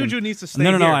 My good I can- juju needs to stay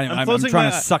No, here. I'm closing trying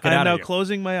my to suck it I'm out now of you.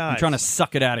 closing my eyes. I'm trying to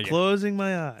suck it out of you. Closing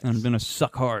my eyes. I'm gonna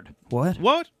suck hard. What?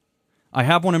 What? I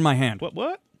have one in my hand.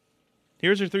 What?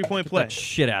 Here's your 3-point play. That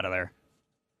shit out of there.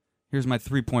 Here's my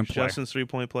 3-point play. Justin's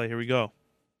 3-point play. Here we go.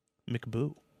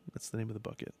 McBoo. That's the name of the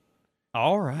bucket.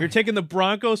 All right. You're taking the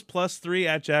Broncos plus 3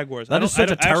 at Jaguars. That is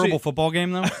such a terrible actually, football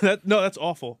game, though. that's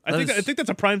awful. I think that's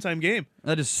a primetime game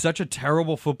That is such a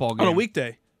terrible football game. on a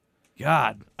weekday.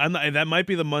 God. That might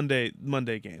be the Monday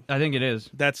game. I think it is.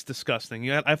 That's disgusting.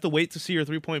 I have to wait to see your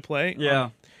 3-point play.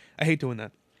 Yeah. I hate doing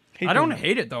that. I don't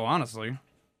hate it, though, honestly.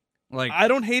 Like, I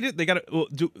don't hate it. They got to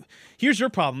do. Here's your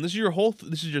problem. This is your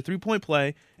this is your 3-point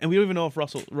play, and we don't even know if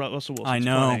Russell Wilson's I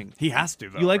know. playing. He has to,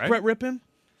 though. You like right? Brett Rippon?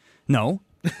 No.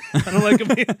 I don't like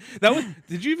him.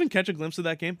 Did you even catch a glimpse of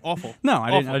that game? Awful. No,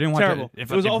 I didn't. I didn't watch Terrible. it.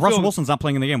 If was all Russell field, Wilson's not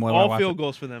playing in the game, why would I all watch field it?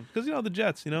 goals for them because the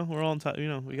Jets. We're all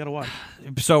we got to watch.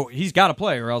 So he's got to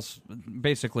play, or else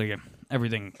basically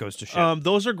everything goes to shit.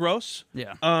 Those are gross.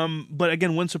 Yeah. But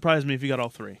again, wouldn't surprise me if you got all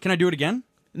 3. Can I do it again?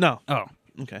 No. Oh,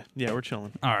 Okay. Yeah, we're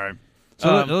chilling. all right.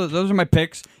 So those are my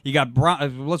picks. You got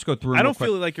let's go through them I real don't quick.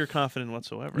 feel like you're confident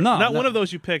whatsoever. No, not no. one of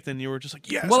those you picked, and you were just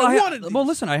like, yes, Well, I wanted these. well,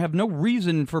 listen, I have no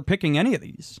reason for picking any of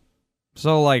these.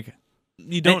 So, like,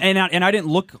 You don't. and I didn't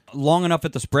look long enough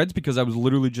at the spreads because I was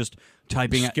literally just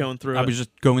typing. Just going through I it. was just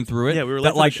going through it. Yeah, we were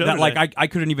that late for the like show that. I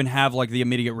couldn't even have like the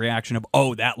immediate reaction of,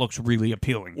 oh, that looks really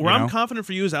appealing. Where you I'm know? confident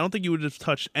for you is I don't think you would have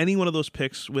touched any one of those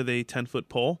picks with a 10-foot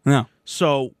pole. No.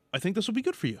 So I think this will be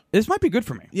good for you. This might be good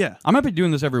for me. Yeah. I might be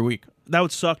doing this every week. That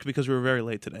would suck because we were very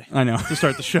late today I know. to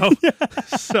start the show.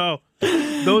 So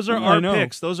those are I our know.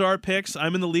 picks. Those are our picks.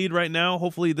 I'm in the lead right now.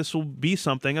 Hopefully this will be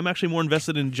something. I'm actually more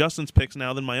invested in Justin's picks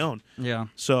now than my own. Yeah.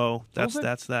 So that's see.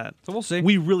 that. So we'll see.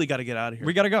 We really got to get out of here.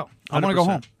 We got to go. I want to go 100%.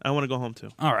 home. I want to go home too.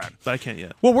 All right. But I can't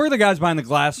yet. Well, we're the guys behind the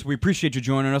glass. We appreciate you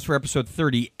joining us for episode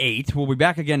 38. We'll be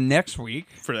back again next week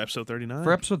For episode 39.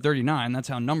 for episode 39. That's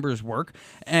how numbers work.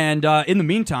 And in the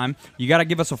meantime, you got to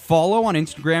give us a follow on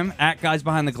Instagram at Guys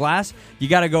Behind the Glass. You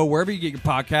got to go wherever you get your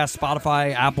podcast,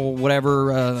 Spotify, Apple,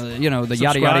 whatever, the yada,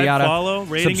 Subscribe, yada, yada. follow,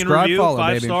 rating Subscribe, and review, follow,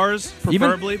 5 baby. stars,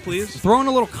 preferably, please. Throw in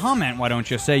a little comment, why don't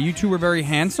you? Say, you two are very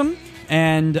handsome,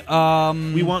 and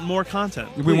We want more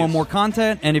content. we please. want more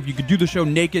content, and if you could do the show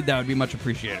naked, that would be much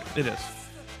appreciated. It is.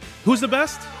 Who's the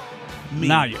best? Me.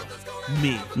 Not you.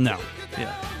 Me. No.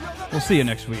 Yeah. We'll see you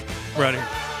next week. We're out of here.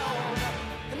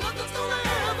 Nothing's gonna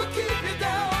ever keep you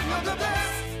down. You're the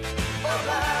best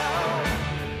around.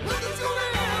 Nothing's gonna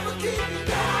ever keep you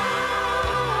down.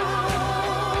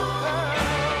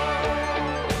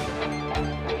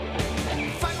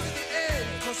 Fight to the end,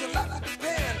 'cause your life will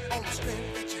depend on the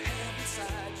strength that you have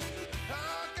inside you. I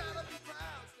gotta be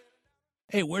proud.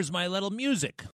 Hey, where's my little music?